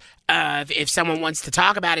regardless of if someone wants to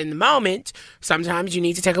talk about it in the moment, sometimes you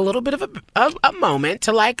need to take a little bit of a moment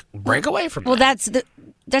to break away from it. Well,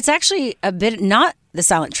 that's actually a bit not the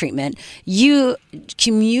silent treatment. You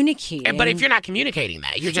communicate. But if you're not communicating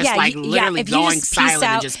that, you're just literally going silent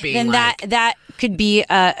and just being then that could be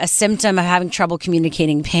a symptom of having trouble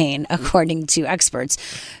communicating pain, according to experts.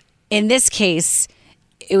 In this case,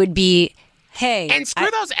 it would be, hey. And screw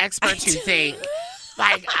those experts who think.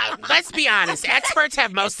 Let's be honest. Experts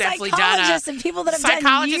have most definitely done psychologists and people that have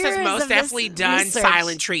done years has most definitely done research.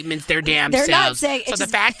 Silent treatments their damn they're selves. Not saying, so the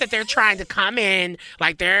fact that they're trying to come in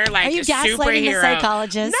they're Are you a gaslighting superhero. The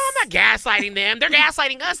psychologists? No, I'm not gaslighting them. They're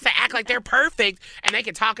gaslighting us to act like they're perfect, and they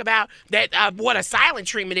can talk about that what a silent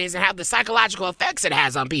treatment is and how the psychological effects it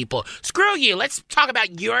has on people. Screw you. Let's talk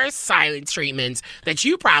about your silent treatments that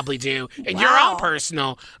you probably do in your own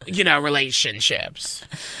personal, relationships.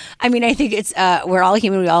 I mean, I think it's we're all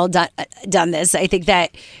human. We all done this. I think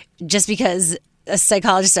that just because a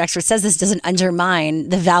psychologist or expert says this doesn't undermine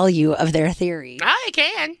the value of their theory. It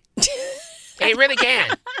can. It really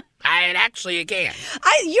can. It can.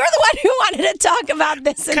 You're the one who wanted to talk about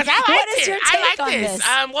this. Because I like what is it. your take I like on this.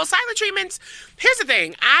 this? Silent treatments. Here's the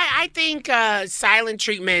thing. I think silent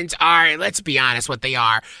treatments are. Let's be honest, what they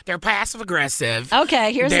are. They're passive aggressive.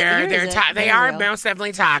 Okay, they are most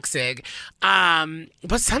definitely toxic.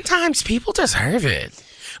 But sometimes people deserve it.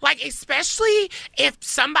 Like, especially if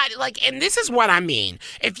somebody, like, and this is what I mean.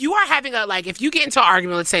 If you are having if you get into an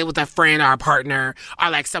argument, let's say with a friend or a partner or,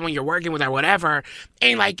 like, someone you're working with or whatever,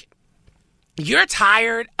 and, like, you're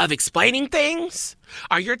tired of explaining things,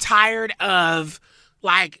 or you're tired of,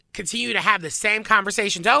 like, continue to have the same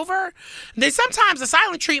conversations over, then sometimes the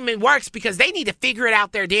silent treatment works because they need to figure it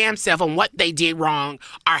out their damn self on what they did wrong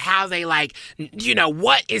or how they, like,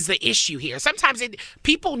 what is the issue here. Sometimes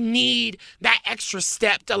people need that extra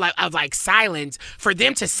step of silence for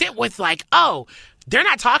them to sit with, like, oh, they're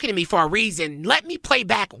not talking to me for a reason. Let me play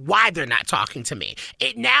back why they're not talking to me.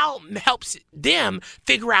 It now helps them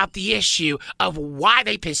figure out the issue of why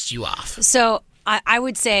they pissed you off. So I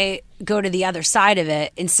would say go to the other side of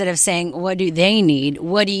it instead of saying, what do they need?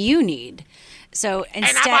 What do you need? So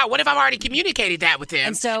instead, what if I've already communicated that with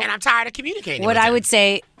them and I'm tired of communicating what with them? I would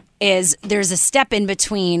say is there's a step in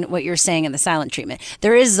between what you're saying and the silent treatment.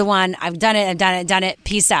 There is the one, I've done it,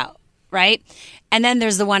 peace out, right? And then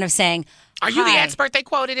there's the one of saying, are you the expert they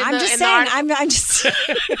quoted in I'm just saying. I'm just.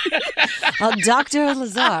 Well, Dr.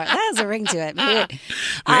 Lazar. That has a ring to it. Maybe.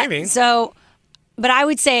 But I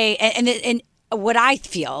would say, and what I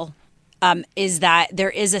feel is that there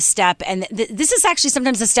is a step, and this is actually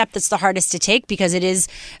sometimes the step that's the hardest to take because it is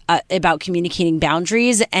about communicating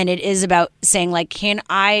boundaries, and it is about saying, like, can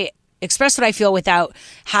I express what I feel without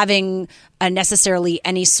having necessarily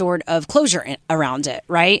any sort of closure around it,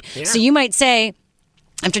 right? Yeah. So you might say,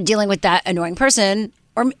 after dealing with that annoying person,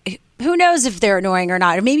 or who knows if they're annoying or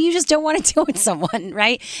not, or maybe you just don't want to deal with someone,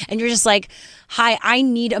 right? And you're just like, hi, I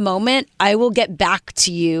need a moment. I will get back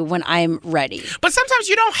to you when I'm ready. But sometimes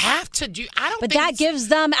you don't have to do, But that gives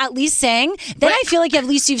them at least saying, then I feel like at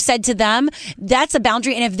least you've said to them, that's a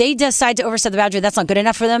boundary. And if they decide to overstep the boundary, that's not good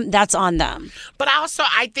enough for them, that's on them. But also,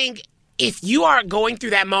 I think if you are going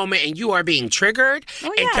through that moment and you are being triggered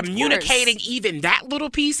and communicating even that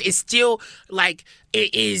little piece is still like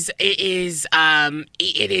it is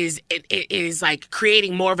like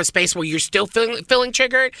creating more of a space where you're still feeling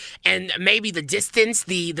triggered, and maybe the distance,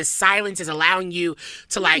 the silence is allowing you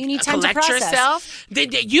to collect yourself. Then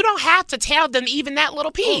you don't have to tell them even that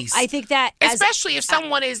little piece. I think that especially if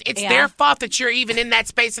someone it's their fault that you're even in that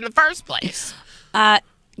space in the first place.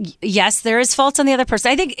 Yes, there is fault on the other person.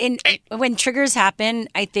 I think when triggers happen,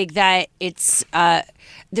 I think that it's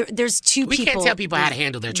there's two people. We can't tell people how to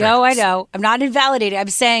handle their triggers. No, I know. I'm not invalidating. I'm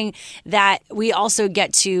saying that we also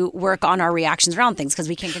get to work on our reactions around things because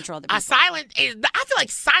we can't control the people. I feel like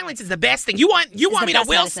silence is the best thing. You want me to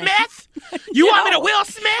Will Smith? You want me to Will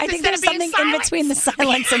Smith? I think there's something in between the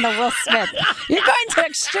silence and the Will Smith. You're going to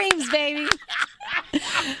extremes, baby.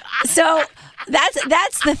 So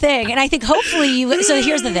that's the thing. And I think hopefully so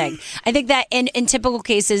here's the thing. I think that in typical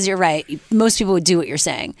cases, you're right. Most people would do what you're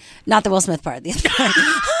saying. Not the Will Smith part. The other part.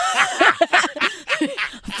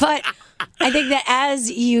 But I think that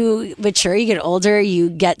as you mature, you get older, you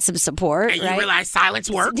get some support. And you realize silence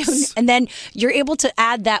works. And then you're able to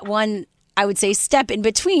add that one, I would say, step in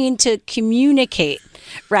between to communicate,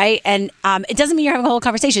 right? And it doesn't mean you're having a whole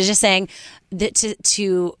conversation. It's just saying that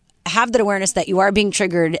to have that awareness that you are being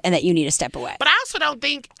triggered and that you need to step away. But I also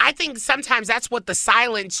I think sometimes that's what the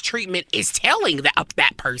silence treatment is telling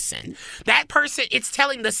that person. That person,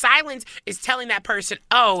 the silence is telling that person,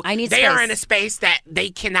 oh, they are in a space that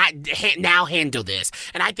they cannot now handle this.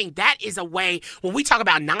 And I think that is a way, when we talk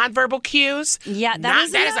about nonverbal cues,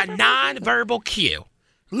 that is a nonverbal cue.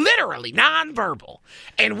 Literally nonverbal.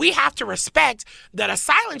 And we have to respect that a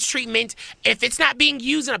silence treatment, if it's not being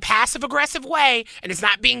used in a passive-aggressive way and it's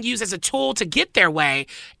not being used as a tool to get their way,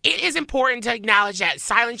 it is important to acknowledge that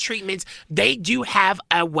silence treatments, they do have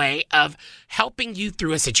a way of helping you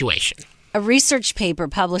through a situation. A research paper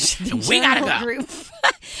published in the Journal Group.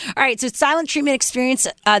 All right, so silent treatment experience,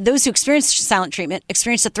 those who experience silent treatment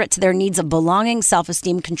experience a threat to their needs of belonging,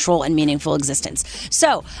 self-esteem, control, and meaningful existence.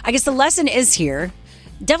 So I guess the lesson is here,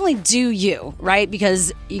 definitely do you, right?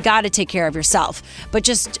 Because you got to take care of yourself. But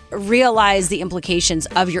just realize the implications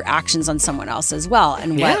of your actions on someone else as well,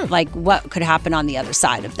 and what could happen on the other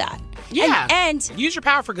side of that. Yeah. And use your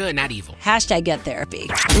power for good, not evil.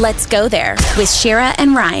 #GetTherapy. Let's go there with Shira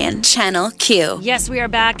and Ryan, Channel Q. Yes, we are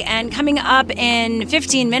back. And coming up in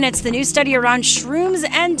 15 minutes, the new study around shrooms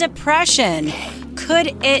and depression.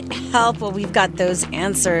 Could it help? Well, we've got those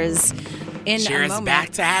answers in a moment. Back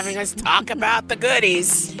to having us talk about the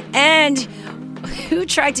goodies. And who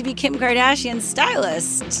tried to be Kim Kardashian's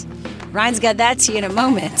stylist? Ryan's got that to you in a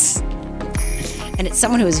moment. And it's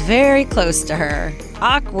someone who is very close to her.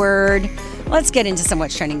 Awkward. Let's get into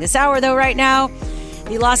what's trending this hour, though, right now.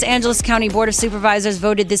 The Los Angeles County Board of Supervisors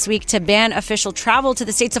voted this week to ban official travel to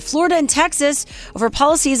the states of Florida and Texas over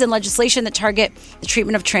policies and legislation that target the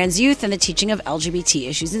treatment of trans youth and the teaching of LGBT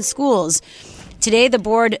issues in schools. Today, the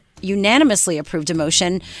board unanimously approved a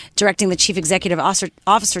motion directing the chief executive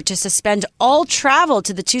officer to suspend all travel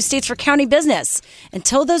to the two states for county business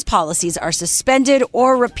until those policies are suspended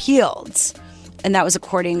or repealed. And that was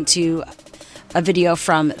according to a video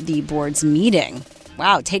from the board's meeting.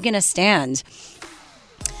 Wow, taking a stand.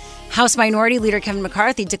 House Minority Leader Kevin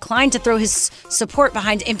McCarthy declined to throw his support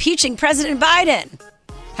behind impeaching President Biden.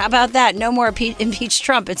 How about that? No more impeach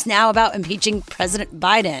Trump. It's now about impeaching President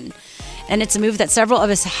Biden. And it's a move that several of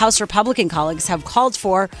his House Republican colleagues have called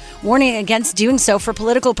for, warning against doing so for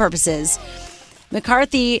political purposes.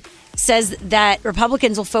 McCarthy says that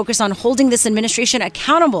Republicans will focus on holding this administration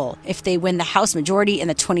accountable if they win the House majority in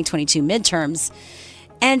the 2022 midterms.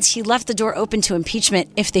 And he left the door open to impeachment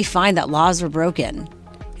if they find that laws were broken.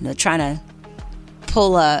 You know, trying to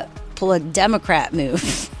pull a Democrat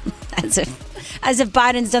move, as if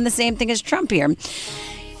Biden's done the same thing as Trump here.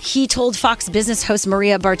 He told Fox Business host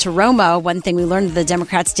Maria Bartiromo, one thing we learned the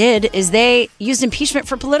Democrats did is they used impeachment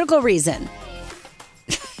for political reason.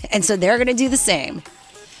 And so they're going to do the same.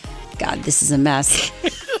 God, this is a mess.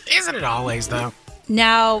 Isn't it always, though?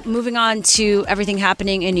 Now, moving on to everything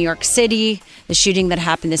happening in New York City, the shooting that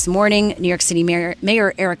happened this morning. New York City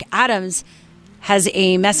Mayor Eric Adams has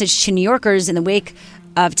a message to New Yorkers in the wake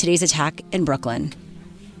of today's attack in Brooklyn.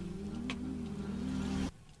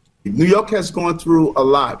 New York has gone through a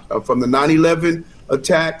lot, from the 9/11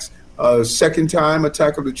 attacks, second time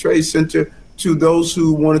attack of the Trade Center, to those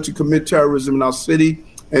who wanted to commit terrorism in our city,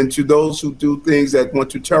 and to those who do things that want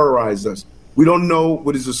to terrorize us. We don't know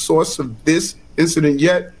what is the source of this incident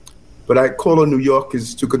yet, but I call on New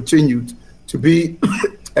Yorkers to continue to be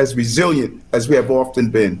as resilient as we have often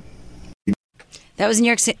been. That was New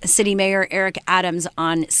York City Mayor Eric Adams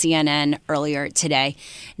on CNN earlier today.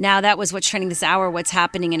 Now, that was what's trending this hour. What's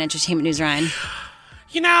happening in entertainment news, Ryan?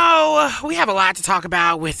 You know, we have a lot to talk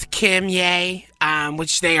about with Kim Ye,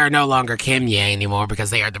 which they are no longer Kim Ye anymore because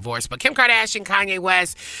they are divorced. But Kim Kardashian, Kanye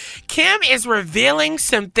West. Kim is revealing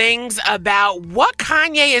some things about what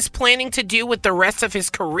Kanye is planning to do with the rest of his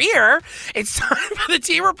career. It's time for the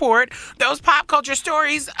T Report. Those pop culture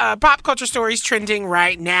stories trending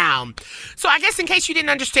right now. So I guess in case you didn't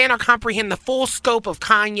understand or comprehend the full scope of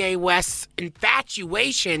Kanye West's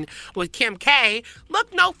infatuation with Kim K,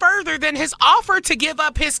 look no further than his offer to give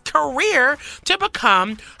up his career to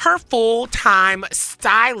become her full-time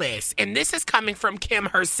stylist. And this is coming from Kim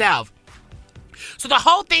herself. So the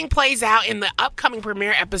whole thing plays out in the upcoming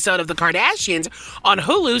premiere episode of The Kardashians on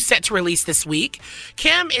Hulu, set to release this week.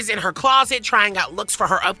 Kim is in her closet trying out looks for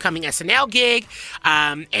her upcoming SNL gig,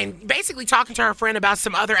 and basically talking to her friend about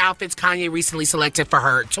some other outfits Kanye recently selected for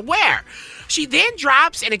her to wear. She then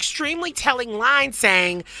drops an extremely telling line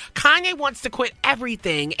saying, Kanye wants to quit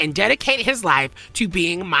everything and dedicate his life to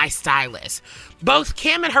being my stylist. Both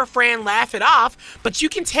Kim and her friend laugh it off, but you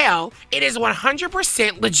can tell it is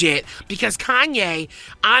 100% legit because Kanye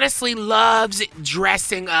honestly loves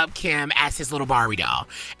dressing up Kim as his little Barbie doll.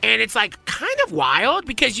 And it's like kind of wild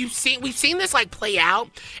because we've seen this like play out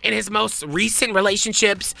in his most recent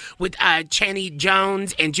relationships with Channing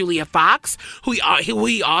Jones and Julia Fox, who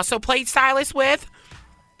he also played stylist with.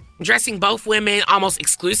 Dressing both women almost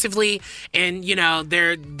exclusively in, you know,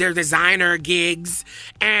 their designer gigs.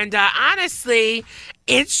 And honestly,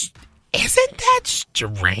 isn't that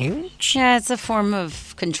strange? Yeah, it's a form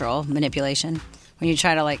of control, manipulation. When you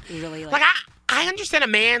try to really I understand a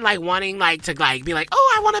man wanting to be like,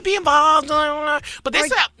 oh, I want to be involved, but this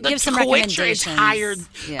is quit your entire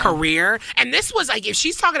career. And this was if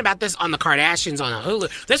she's talking about this on the Kardashians on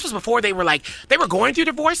Hulu, this was before they were going through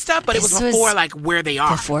divorce stuff, but it was before where they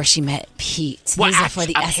are. Before she met Pete. Well,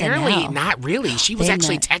 apparently SNL. Not really. She was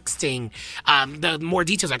actually texting. The more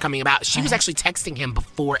details are coming about. She was actually texting him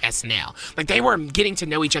before SNL. They were getting to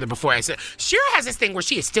know each other before SNL. Shira has this thing where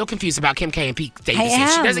she is still confused about Kim K and Pete Davidson.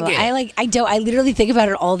 She doesn't get it. I literally think about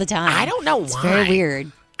it all the time. I don't know why. It's very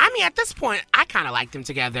weird. I mean, at this point, I kind of like them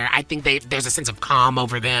together. I think there's a sense of calm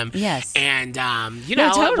over them. Yes. And,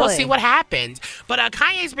 totally. We'll see what happens. But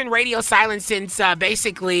Kanye's been radio silent since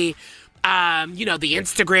basically, the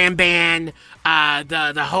Instagram ban,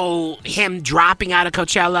 the whole him dropping out of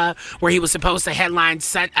Coachella, where he was supposed to headline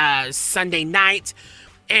Sunday night.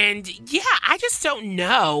 And yeah, I just don't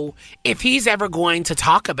know if he's ever going to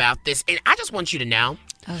talk about this. And I just want you to know,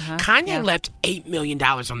 Kanye left $8 million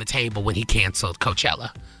on the table when he canceled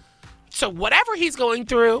Coachella. So whatever he's going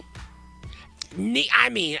through,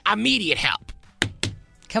 immediate help.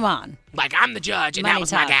 Come on. Like, I'm the judge, and that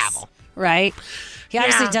was my gavel. Right? He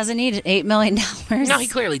obviously doesn't need $8 million. No, he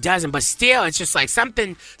clearly doesn't. But still, it's just like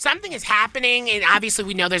something is happening. And obviously,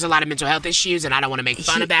 we know there's a lot of mental health issues. And I don't want to make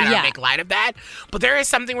fun of that or make light of that. But there is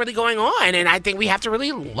something really going on. And I think we have to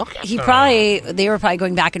really look at it. They were probably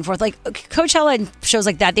going back and forth. Like Coachella and shows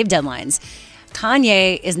like that, they have deadlines.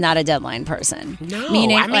 Kanye is not a deadline person. No,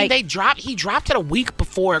 he dropped it a week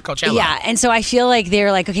before Coachella. Yeah, and so I feel like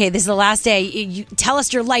they're like, okay, this is the last day. You tell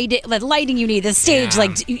us your lighting you need, the stage,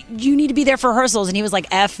 like you need to be there for rehearsals. And he was like,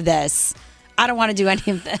 F this. I don't want to do any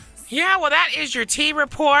of this. Yeah, well, that is your T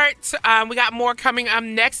report. We got more coming up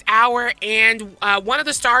next hour. And one of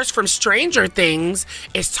the stars from Stranger Things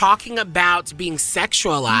is talking about being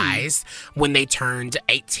sexualized when they turned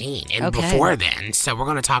 18 and before then. So we're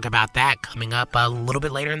going to talk about that coming up a little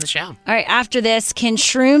bit later in the show. All right, after this, can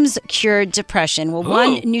shrooms cure depression? Well,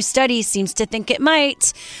 one new study seems to think it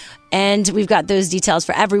might. And we've got those details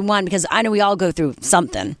for everyone because I know we all go through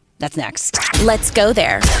something. That's next. Let's go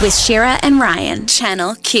there with Shira and Ryan,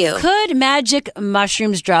 Channel Q. Could magic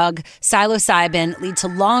mushrooms drug psilocybin lead to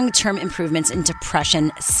long-term improvements in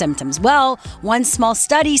depression symptoms? Well, one small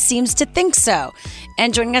study seems to think so.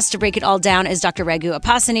 And joining us to break it all down is Dr. Raghu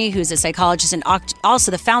Appasani, who's a psychologist and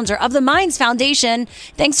also the founder of the Minds Foundation.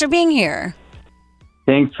 Thanks for being here.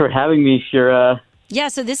 Thanks for having me, Shira. Yeah,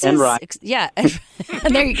 so this and is... Ryan. Yeah,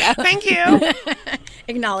 there you go. Thank you.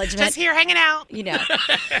 Acknowledgement. Just here hanging out.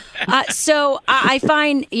 So I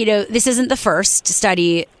find, this isn't the first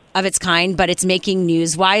study of its kind, but it's making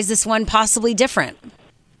news. Why is this one possibly different?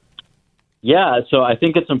 Yeah, so I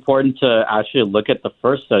think it's important to actually look at the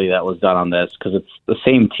first study that was done on this because it's the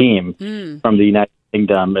same team from the United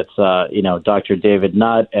Kingdom. It's, Dr. David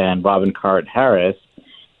Nutt and Robin Carhart-Harris,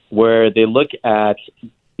 where they look at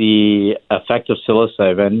the effect of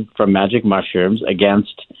psilocybin from magic mushrooms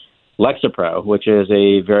against Lexapro, which is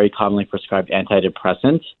a very commonly prescribed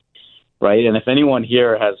antidepressant, right? And if anyone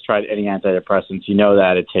here has tried any antidepressants, you know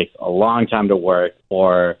that it takes a long time to work,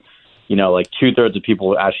 or, like 2/3 of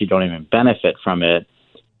people actually don't even benefit from it.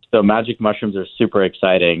 So magic mushrooms are super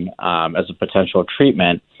exciting as a potential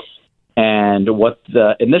treatment. And what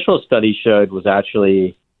the initial study showed was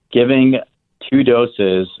actually giving 2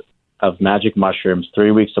 doses of magic mushrooms 3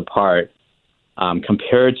 weeks apart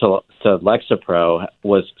compared to Lexapro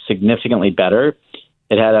was significantly better.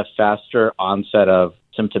 It had a faster onset of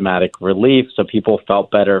symptomatic relief, so people felt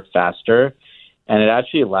better faster, and it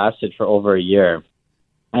actually lasted for over a year.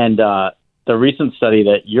 And the recent study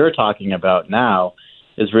that you're talking about now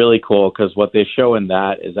is really cool because what they show in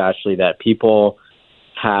that is actually that people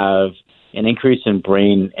have an increase in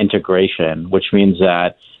brain integration, which means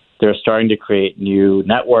that they're starting to create new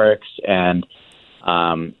networks. And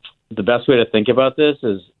the best way to think about this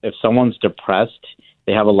is if someone's depressed,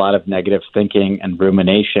 they have a lot of negative thinking and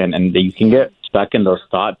rumination, and you can get stuck in those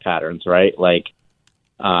thought patterns, right? Like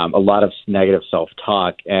a lot of negative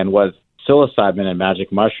self-talk. And what psilocybin and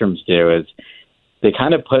magic mushrooms do is they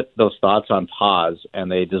kind of put those thoughts on pause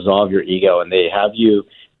and they dissolve your ego and they have you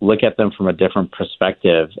look at them from a different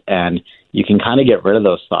perspective, and you can kind of get rid of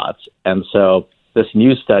those thoughts. And so this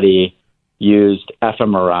new study used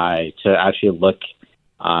fMRI to actually look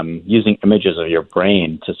using images of your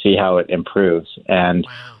brain to see how it improves. And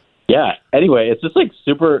anyway, it's just like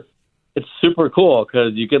it's super cool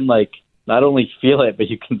because you can like not only feel it, but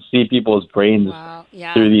you can see people's brains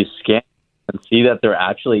through these scans and see that they're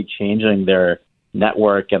actually changing their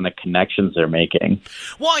network and the connections they're making.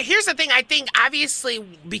 Well, here's the thing. I think obviously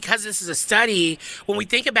because this is a study, when we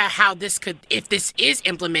think about how this could, if this is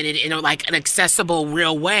implemented in like an accessible,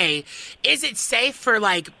 real way, is it safe for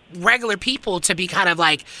like regular people to be kind of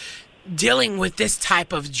like dealing with this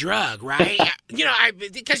type of drug, right?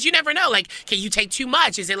 Because you never know, like, can you take too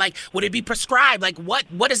much? Is it like, would it be prescribed? Like, what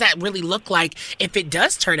does that really look like if it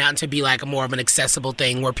does turn out to be like a more of an accessible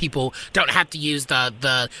thing where people don't have to use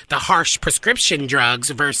the harsh prescription drugs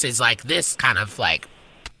versus like this kind of like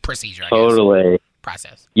procedure, I guess,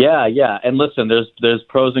 process. Yeah. And listen, there's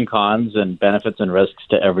pros and cons and benefits and risks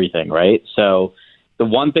to everything, right? So the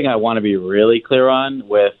one thing I want to be really clear on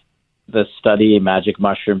with the study magic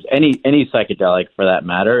mushrooms, any psychedelic for that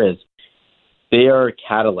matter, is they are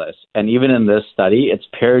catalysts. And even in this study, it's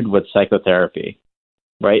paired with psychotherapy,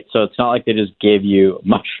 right? So it's not like they just gave you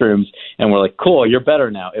mushrooms and were like, cool, you're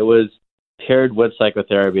better now. It was paired with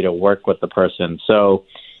psychotherapy to work with the person. So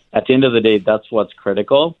at the end of the day, that's what's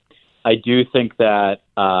critical. I do think that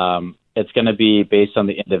it's going to be based on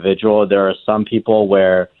the individual. There are some people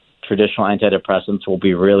where traditional antidepressants will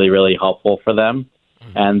be really, really helpful for them.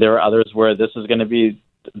 And there are others where this is going to be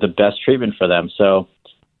the best treatment for them. So,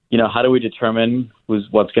 how do we determine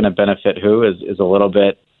what's going to benefit who is a little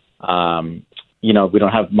bit, we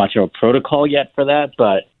don't have much of a protocol yet for that.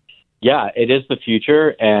 But, yeah, it is the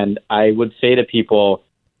future. And I would say to people,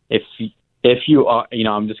 if you are,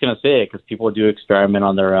 I'm just going to say it because people do experiment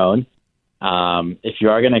on their own. If you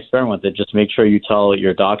are going to experiment with it, just make sure you tell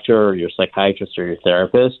your doctor or your psychiatrist or your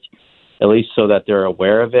therapist, at least so that they're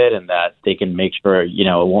aware of it and that they can make sure, it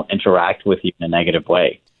won't interact with you in a negative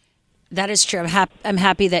way. That is true. I'm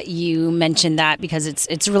happy that you mentioned that because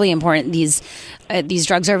it's really important. These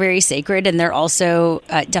drugs are very sacred, and they're also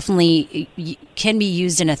definitely can be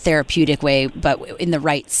used in a therapeutic way, but in the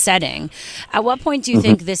right setting. At what point do you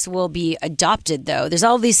think this will be adopted, though? There's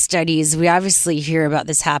all these studies. We obviously hear about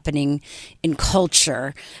this happening in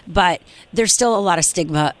culture, but there's still a lot of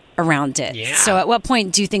stigma around it. Yeah. So at what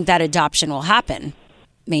point do you think that adoption will happen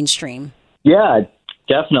mainstream? Yeah,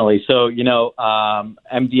 definitely. So,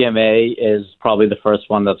 MDMA is probably the first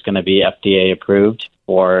one that's going to be FDA approved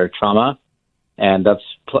for trauma. And that's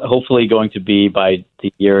hopefully going to be by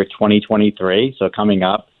the year 2023, so coming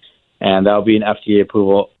up. And that'll be an FDA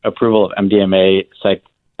approval of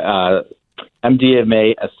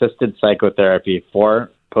MDMA-assisted psychotherapy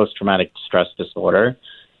for post-traumatic stress disorder.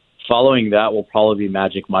 Following that will probably be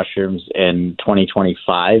magic mushrooms in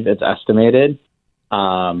 2025, it's estimated.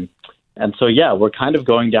 And so, yeah, we're kind of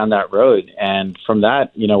going down that road. And from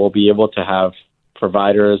that, we'll be able to have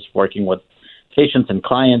providers working with patients and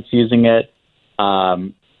clients using it.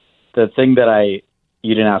 The thing that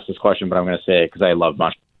you didn't ask this question, but I'm going to say it because I love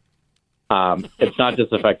mushrooms. It's not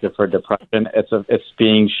just effective for depression. It's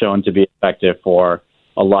being shown to be effective for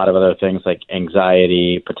a lot of other things like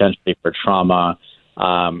anxiety, potentially for trauma.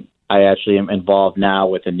 I actually am involved now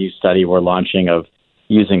with a new study we're launching of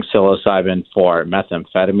using psilocybin for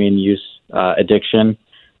methamphetamine use addiction.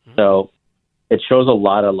 So it shows a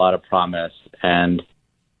lot of promise. And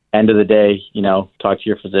end of the day, talk to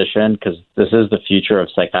your physician because this is the future of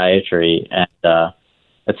psychiatry. And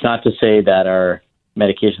it's not to say that our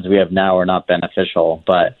medications we have now are not beneficial,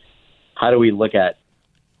 but how do we look at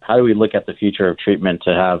the future of treatment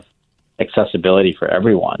to have accessibility for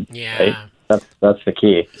everyone? Yeah. Right? That's the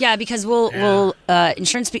key. Yeah, because will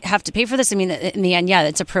insurance have to pay for this? I mean, in the end, yeah,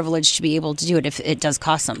 it's a privilege to be able to do it if it does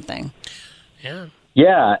cost something. Yeah.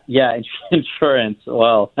 Yeah. Insurance.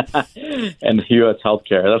 Well, and U.S.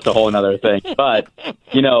 healthcare. That's a whole other thing. But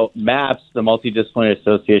MAPS, the Multidisciplinary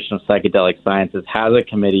Association of Psychedelic Sciences, has a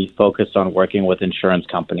committee focused on working with insurance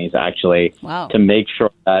companies actually to make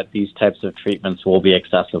sure that these types of treatments will be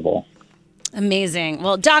accessible. Amazing.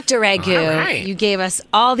 Well, Dr. Raghu, you gave us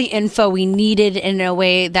all the info we needed in a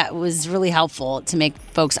way that was really helpful to make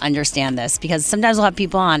folks understand this, because sometimes we'll have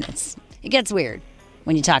people on. It gets weird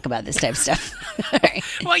when you talk about this type of stuff.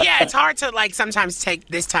 Well, yeah, it's hard to sometimes take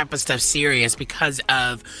this type of stuff serious because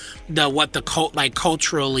of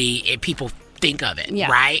culturally people think of it,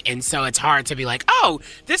 right? And so it's hard to be like, oh,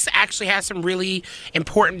 this actually has some really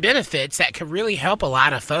important benefits that could really help a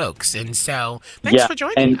lot of folks. And so thanks for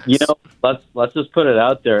joining us. Let's just put it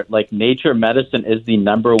out there. Nature Medicine is the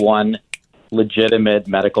number one legitimate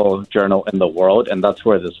medical journal in the world, and that's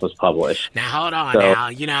where this was published. Now, hold on.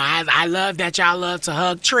 I love that y'all love to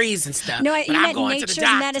hug trees and stuff. No, you meant Nature's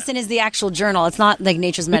Medicine is the actual journal. It's not like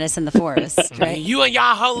Nature's Medicine, the forest, right? You and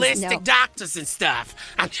y'all holistic doctors and stuff.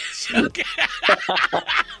 I'm just joking.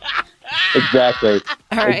 Exactly.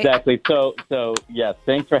 Exactly. So yes,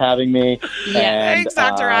 thanks for having me. Yeah. Thanks,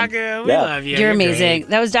 Dr. Raghu. We love you. You're amazing. Great.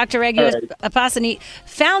 That was Dr. Raghu Appasani,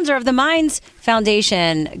 founder of the Minds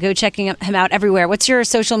Foundation. Go checking him out everywhere. What's your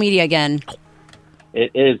social media again?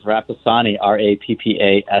 It is Rappasani,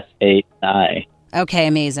 Rappasani. Okay,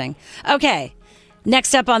 amazing. Okay.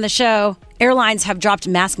 Next up on the show, airlines have dropped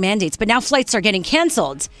mask mandates, but now flights are getting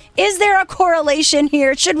canceled. Is there a correlation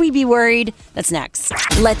here? Should we be worried? That's next.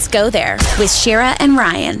 Let's go there with Shira and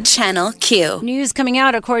Ryan, Channel Q. News coming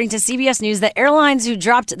out, according to CBS News, that airlines who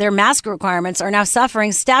dropped their mask requirements are now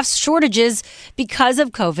suffering staff shortages because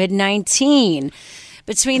of COVID-19.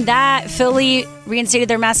 Between that, Philly reinstated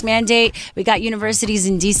their mask mandate. We got universities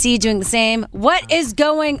in D.C. doing the same. What is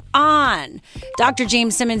going on? Dr.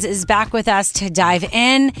 James Simmons is back with us to dive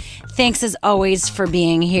in. Thanks, as always, for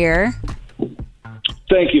being here.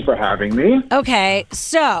 Thank you for having me. Okay,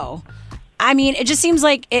 so, it just seems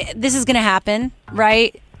like this is going to happen,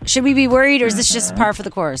 right? Should we be worried, or is this just par for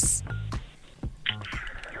the course?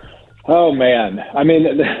 Oh, man.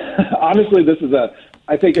 Honestly, this is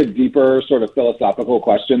I think, a deeper sort of philosophical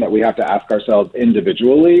question that we have to ask ourselves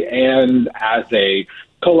individually and as a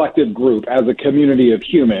collective group, as a community of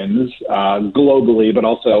humans, globally, but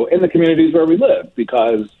also in the communities where we live.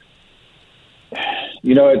 Because,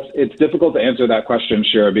 it's difficult to answer that question,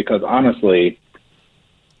 Shira, because honestly,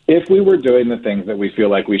 if we were doing the things that we feel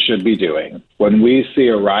like we should be doing, when we see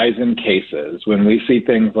a rise in cases, when we see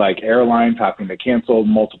things like airlines having to cancel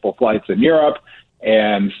multiple flights in Europe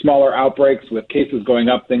and smaller outbreaks with cases going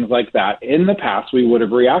up, things like that, in the past, we would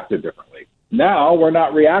have reacted differently. Now we're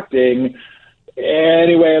not reacting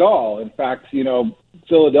any way at all. In fact,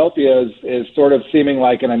 Philadelphia is sort of seeming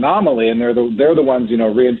like an anomaly, and they're the ones,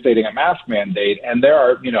 reinstating a mask mandate. And there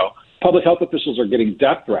are, public health officials are getting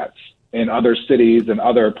death threats in other cities and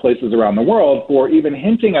other places around the world for even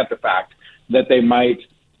hinting at the fact that they might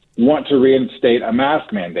want to reinstate a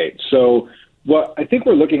mask mandate. So what I think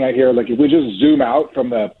we're looking at here, like if we just zoom out from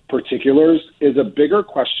the particulars, is a bigger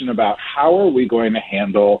question about how are we going to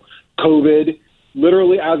handle COVID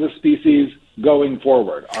literally as a species going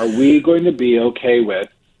forward? Are we going to be okay with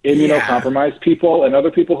immunocompromised people and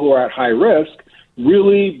other people who are at high risk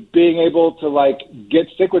really being able to get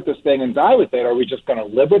sick with this thing and die with it? Are we just going to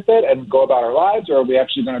live with it and go about our lives, or are we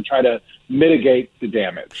actually going to try to mitigate the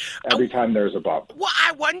damage every time there's a bump? Well,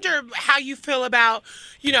 I wonder how you feel about,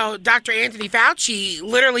 Dr. Anthony Fauci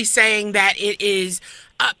literally saying that it is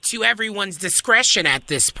up to everyone's discretion at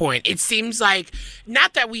this point. It seems like,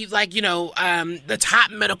 not that we the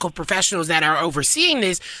top medical professionals that are overseeing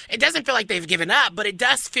this, it doesn't feel like they've given up, but it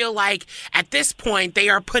does feel like at this point they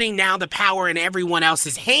are putting now the power in everyone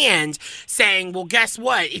else's hands, saying, well, guess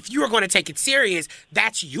what? If you are going to take it serious,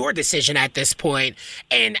 that's your decision at this point.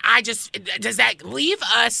 And does that leave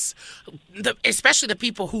us, especially the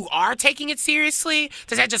people who are taking it seriously,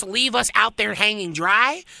 does that just leave us out there hanging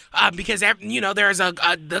dry? Because, there's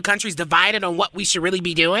the country's divided on what we should really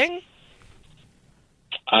be doing?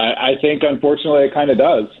 I think, unfortunately, it kind of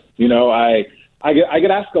does. I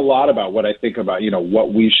get asked a lot about what I think about,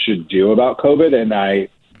 what we should do about COVID, and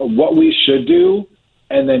what we should do,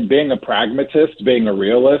 and then being a pragmatist, being a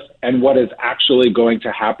realist, and what is actually going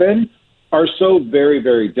to happen are so very,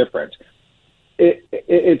 very different.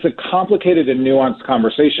 It's a complicated and nuanced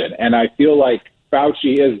conversation, and I feel like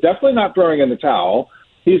Fauci is definitely not throwing in the towel.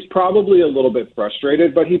 He's probably a little bit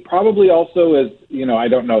frustrated, but he probably also is, I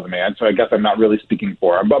don't know the man, so I guess I'm not really speaking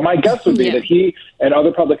for him. But my guess would be that he and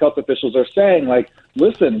other public health officials are saying,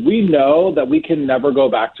 listen, we know that we can never go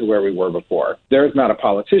back to where we were before. There's not a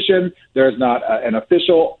politician, there's not an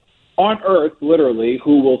official on earth, literally,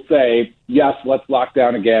 who will say, yes, let's lock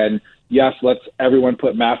down again. Yes, let's everyone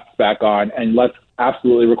put masks back on, and let's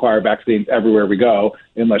absolutely require vaccines everywhere we go,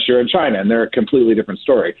 unless you're in China, and they're a completely different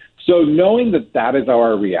story. So knowing that that is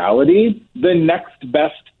our reality, the next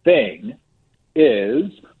best thing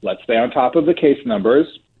is let's stay on top of the case numbers,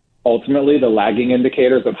 ultimately the lagging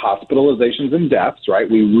indicators of hospitalizations and deaths, right?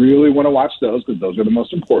 We really want to watch those because those are the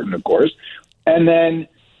most important, of course. And then,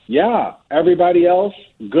 everybody else,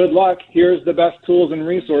 good luck. Here's the best tools and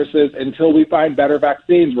resources. Until we find better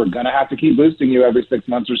vaccines, we're going to have to keep boosting you every 6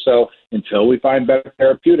 months or so until we find better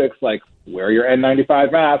therapeutics, like wear your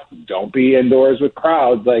N95 mask, don't be indoors with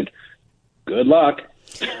crowds, good luck.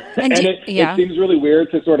 And it seems really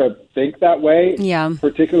weird to sort of think that way,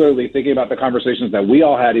 particularly thinking about the conversations that we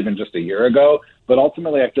all had even just a year ago. But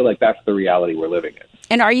ultimately, I feel like that's the reality we're living in.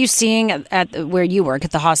 And are you seeing at where you work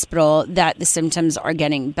at the hospital that the symptoms are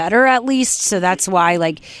getting better at least? So that's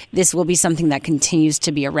why this will be something that continues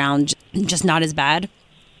to be around, just not as bad?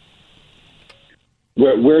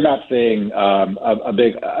 We're not seeing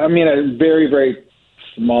a very, very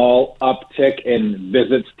small uptick in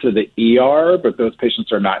visits to the ER, but those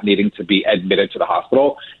patients are not needing to be admitted to the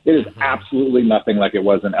hospital. It is absolutely nothing like it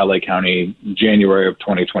was in LA County, January of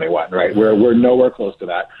 2021, right? We're nowhere close to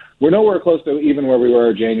that. We're nowhere close to even where we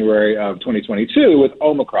were January of 2022 with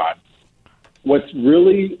Omicron. What's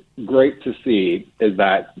really great to see is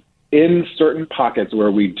that in certain pockets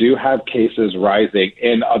where we do have cases rising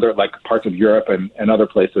in other parts of Europe and other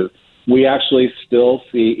places, we actually still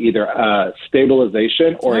see either a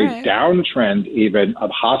stabilization or a downtrend even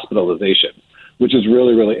of hospitalizations, which is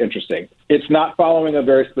really, really interesting. It's not following a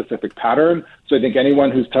very specific pattern. So I think anyone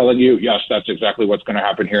who's telling you, yes, that's exactly what's going to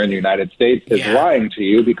happen here in the United States is lying to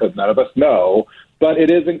you, because none of us know. But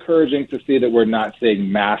it is encouraging to see that we're not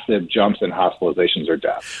seeing massive jumps in hospitalizations or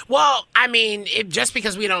deaths. Well, just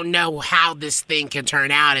because we don't know how this thing can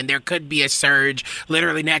turn out, and there could be a surge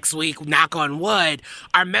literally next week, knock on wood,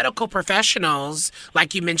 our medical professionals,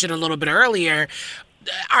 like you mentioned a little bit earlier,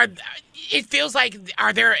 it feels like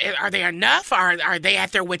are they enough? Are they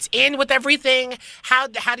at their wits' end with everything? How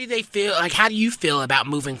do they feel? Like, how do you feel about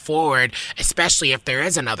moving forward, especially if there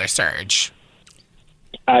is another surge?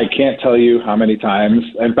 I can't tell you how many times.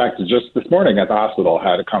 In fact, just this morning at the hospital,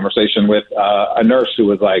 I had a conversation with a nurse who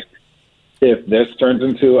was like, "If this turns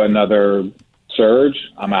into another surge,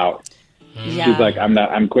 I'm out." Yeah. She's like,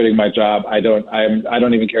 I'm quitting my job. I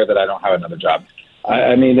don't even care that I don't have another job.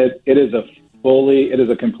 I mean, it is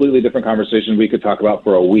a completely different conversation we could talk about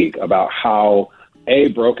for a week about how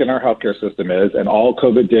broken our healthcare system is, and all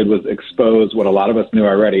COVID did was expose what a lot of us knew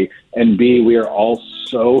already, and B, we are all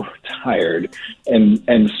so tired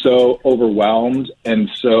and so overwhelmed, and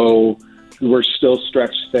so we're still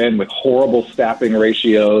stretched thin with horrible staffing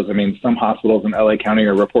ratios. I mean, some hospitals in LA County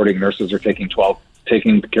are reporting nurses are taking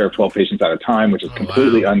care of 12 patients at a time, which is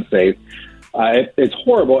completely unsafe. It's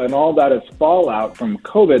horrible, and all that is fallout from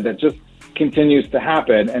COVID that just continues to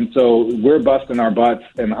happen. And so we're busting our butts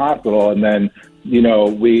in the hospital, and then,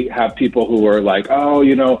 we have people who are like,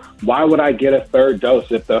 why would I get a third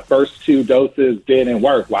dose if the first 2 doses didn't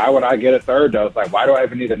work? Why would I get a third dose? Like, why do I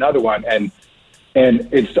even need another one? And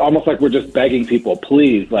it's almost like we're just begging people,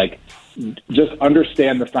 please, like, just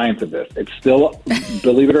understand the science of this. It's still,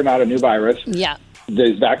 believe it or not, a new virus. Yeah.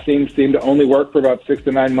 These vaccines seem to only work for about 6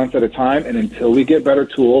 to 9 months at a time. And until we get better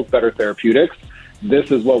tools, better therapeutics,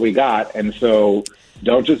 this is what we got. And so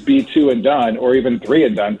don't just be 2 and done, or even 3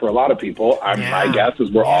 and done for a lot of people. My guess is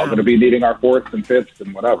we're all going to be needing our 4th and 5th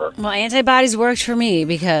and whatever. Well, antibodies worked for me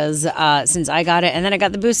because since I got it and then I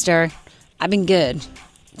got the booster, I've been good.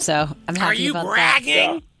 So I'm happy about that. Are you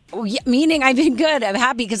bragging? Yeah. Oh, yeah, meaning I've been good. I'm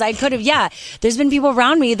happy because I could have, there's been people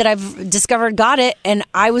around me that I've discovered got it, and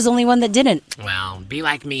I was the only one that didn't. Well, be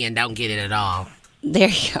like me and don't get it at all. There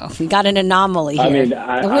you go. We got an anomaly here. I mean,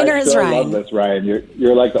 the winner is Ryan. I love this, Ryan.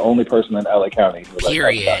 You're like the only person in LA County.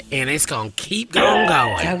 Period. And it's going to keep going.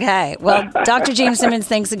 Okay. Well, Dr. James Simmons,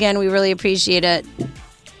 thanks again. We really appreciate it.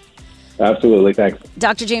 Absolutely. Thanks.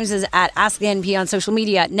 Dr. James is at Ask the NP on social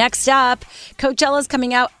media. Next up, Coachella's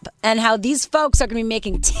coming out and how these folks are going to be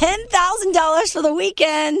making $10,000 for the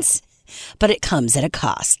weekend. But it comes at a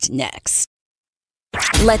cost. Next.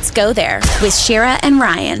 Let's go there with Shira and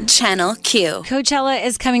Ryan, Channel Q. Coachella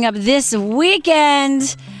is coming up this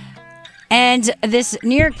weekend. And this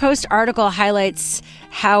New York Post article highlights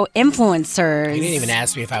how influencers... You didn't even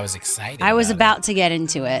ask me if I was excited. I was about to get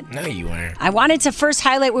into it. No, you weren't. I wanted to first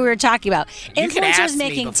highlight what we were talking about. Influencers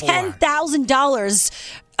making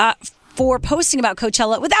 $10,000 for posting about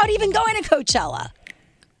Coachella without even going to Coachella.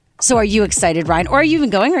 So are you excited, Ryan? Or are you even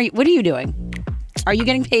going? What are you doing? Are you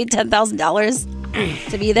getting paid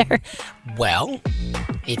 $10,000 to be there? Well,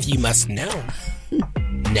 if you must know,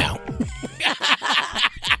 no.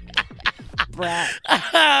 No,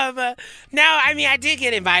 I mean, I did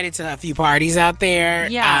get invited to a few parties out there.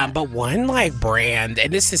 Yeah. But one brand,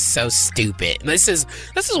 and this is so stupid. This is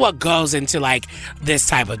what goes into this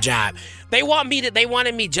type of job. They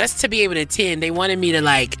wanted me just to be able to attend. They wanted me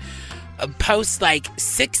to post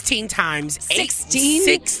 16 times.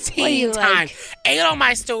 16 times. 8 on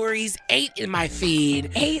my stories, 8 in my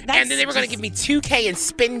feed. 8? And then they were going to give me $2,000 in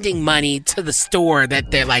spending money to the store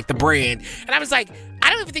that they're the brand. And I was like, I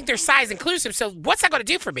don't even think they're size inclusive, so what's that going to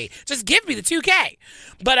do for me? Just give me the $2,000.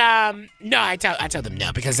 But no, I tell them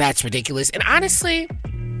no, because that's ridiculous. And honestly,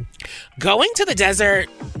 going to the desert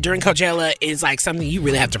during Coachella is something you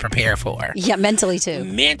really have to prepare for. Yeah, mentally too.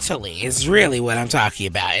 Mentally is really what I'm talking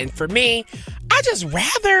about. And for me, I just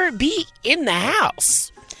rather be in the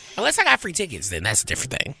house. Unless I got free tickets, then that's a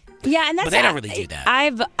different thing. Yeah, but they don't really do that.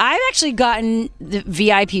 I've actually gotten the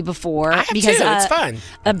VIP before. I have because too. It's fun.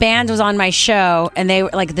 A band was on my show, and they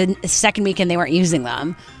were the second weekend they weren't using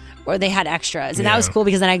them, or they had extras, and that was cool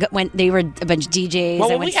because then I went. They were a bunch of DJs. Well,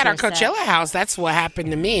 when we had our Coachella house, that's what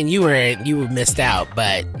happened to me, and you were missed out.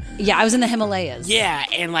 But yeah, I was in the Himalayas. Yeah,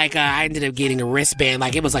 and I ended up getting a wristband.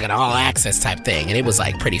 It was an all access type thing, and it was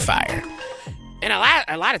pretty fire. And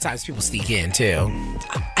a lot of times people sneak in too.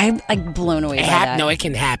 I'm blown away by that. No, it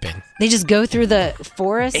can happen. They just go through the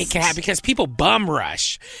forest. It can happen because people bum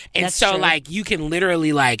rush, and that's so true. You can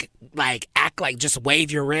literally act just wave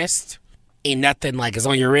your wrist, and nothing is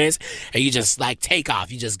on your wrist, and you just take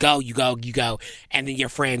off. You just go, you go, and then your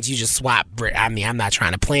friends you just swap. I mean, I'm not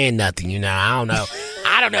trying to plan nothing, I don't know.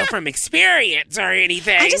 I don't know from experience or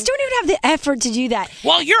anything. I just don't even have the effort to do that.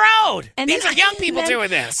 Well, you're old. And these are young people doing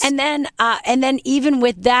this. And then even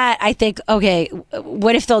with that, I think, okay,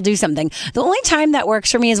 what if they'll do something? The only time that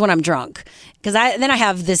works for me is when I'm drunk, because then I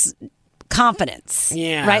have this confidence,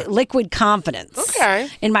 right? Liquid confidence,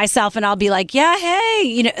 in myself, and I'll be like, yeah,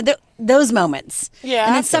 hey, those moments,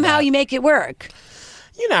 and then somehow you make it work.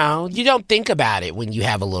 you know, you don't think about it when you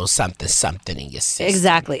have a little something in your system.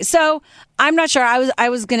 Exactly. So I'm not sure. I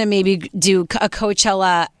was going to maybe do a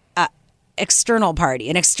Coachella external party,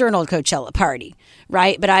 an external Coachella party,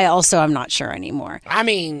 right? But I'm not sure anymore. I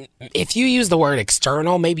mean, if you use the word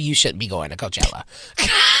external, maybe you shouldn't be going to Coachella.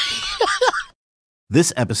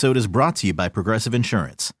 This episode is brought to you by Progressive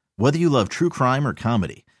Insurance. Whether you love true crime or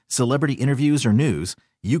comedy, celebrity interviews or news,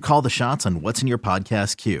 you call the shots on what's in your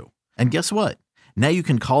podcast queue. And guess what? Now you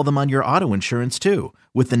can call them on your auto insurance too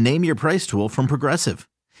with the Name Your Price tool from Progressive.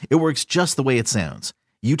 It works just the way it sounds.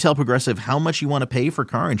 You tell Progressive how much you want to pay for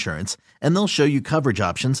car insurance, and they'll show you coverage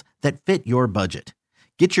options that fit your budget.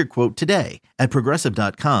 Get your quote today at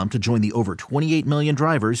Progressive.com to join the over 28 million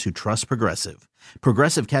drivers who trust Progressive.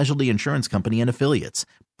 Progressive Casualty Insurance Company and Affiliates.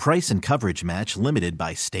 Price and coverage match limited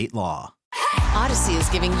by state law. Odyssey is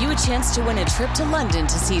giving you a chance to win a trip to London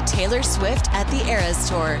to see Taylor Swift at the Eras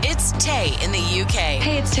Tour. It's Tay in the UK.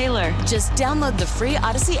 Hey, it's Taylor. Just download the free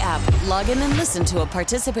Odyssey app, log in and listen to a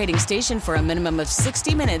participating station for a minimum of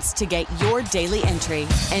 60 minutes to get your daily entry.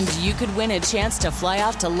 And you could win a chance to fly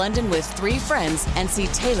off to London with 3 friends and see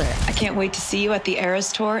Taylor. I can't wait to see you at the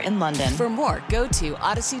Eras Tour in London. For more, go to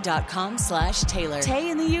odyssey.com/Taylor. Tay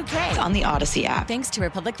in the UK. It's on the Odyssey app. Thanks to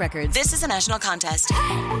Republic Records. This is a national contest.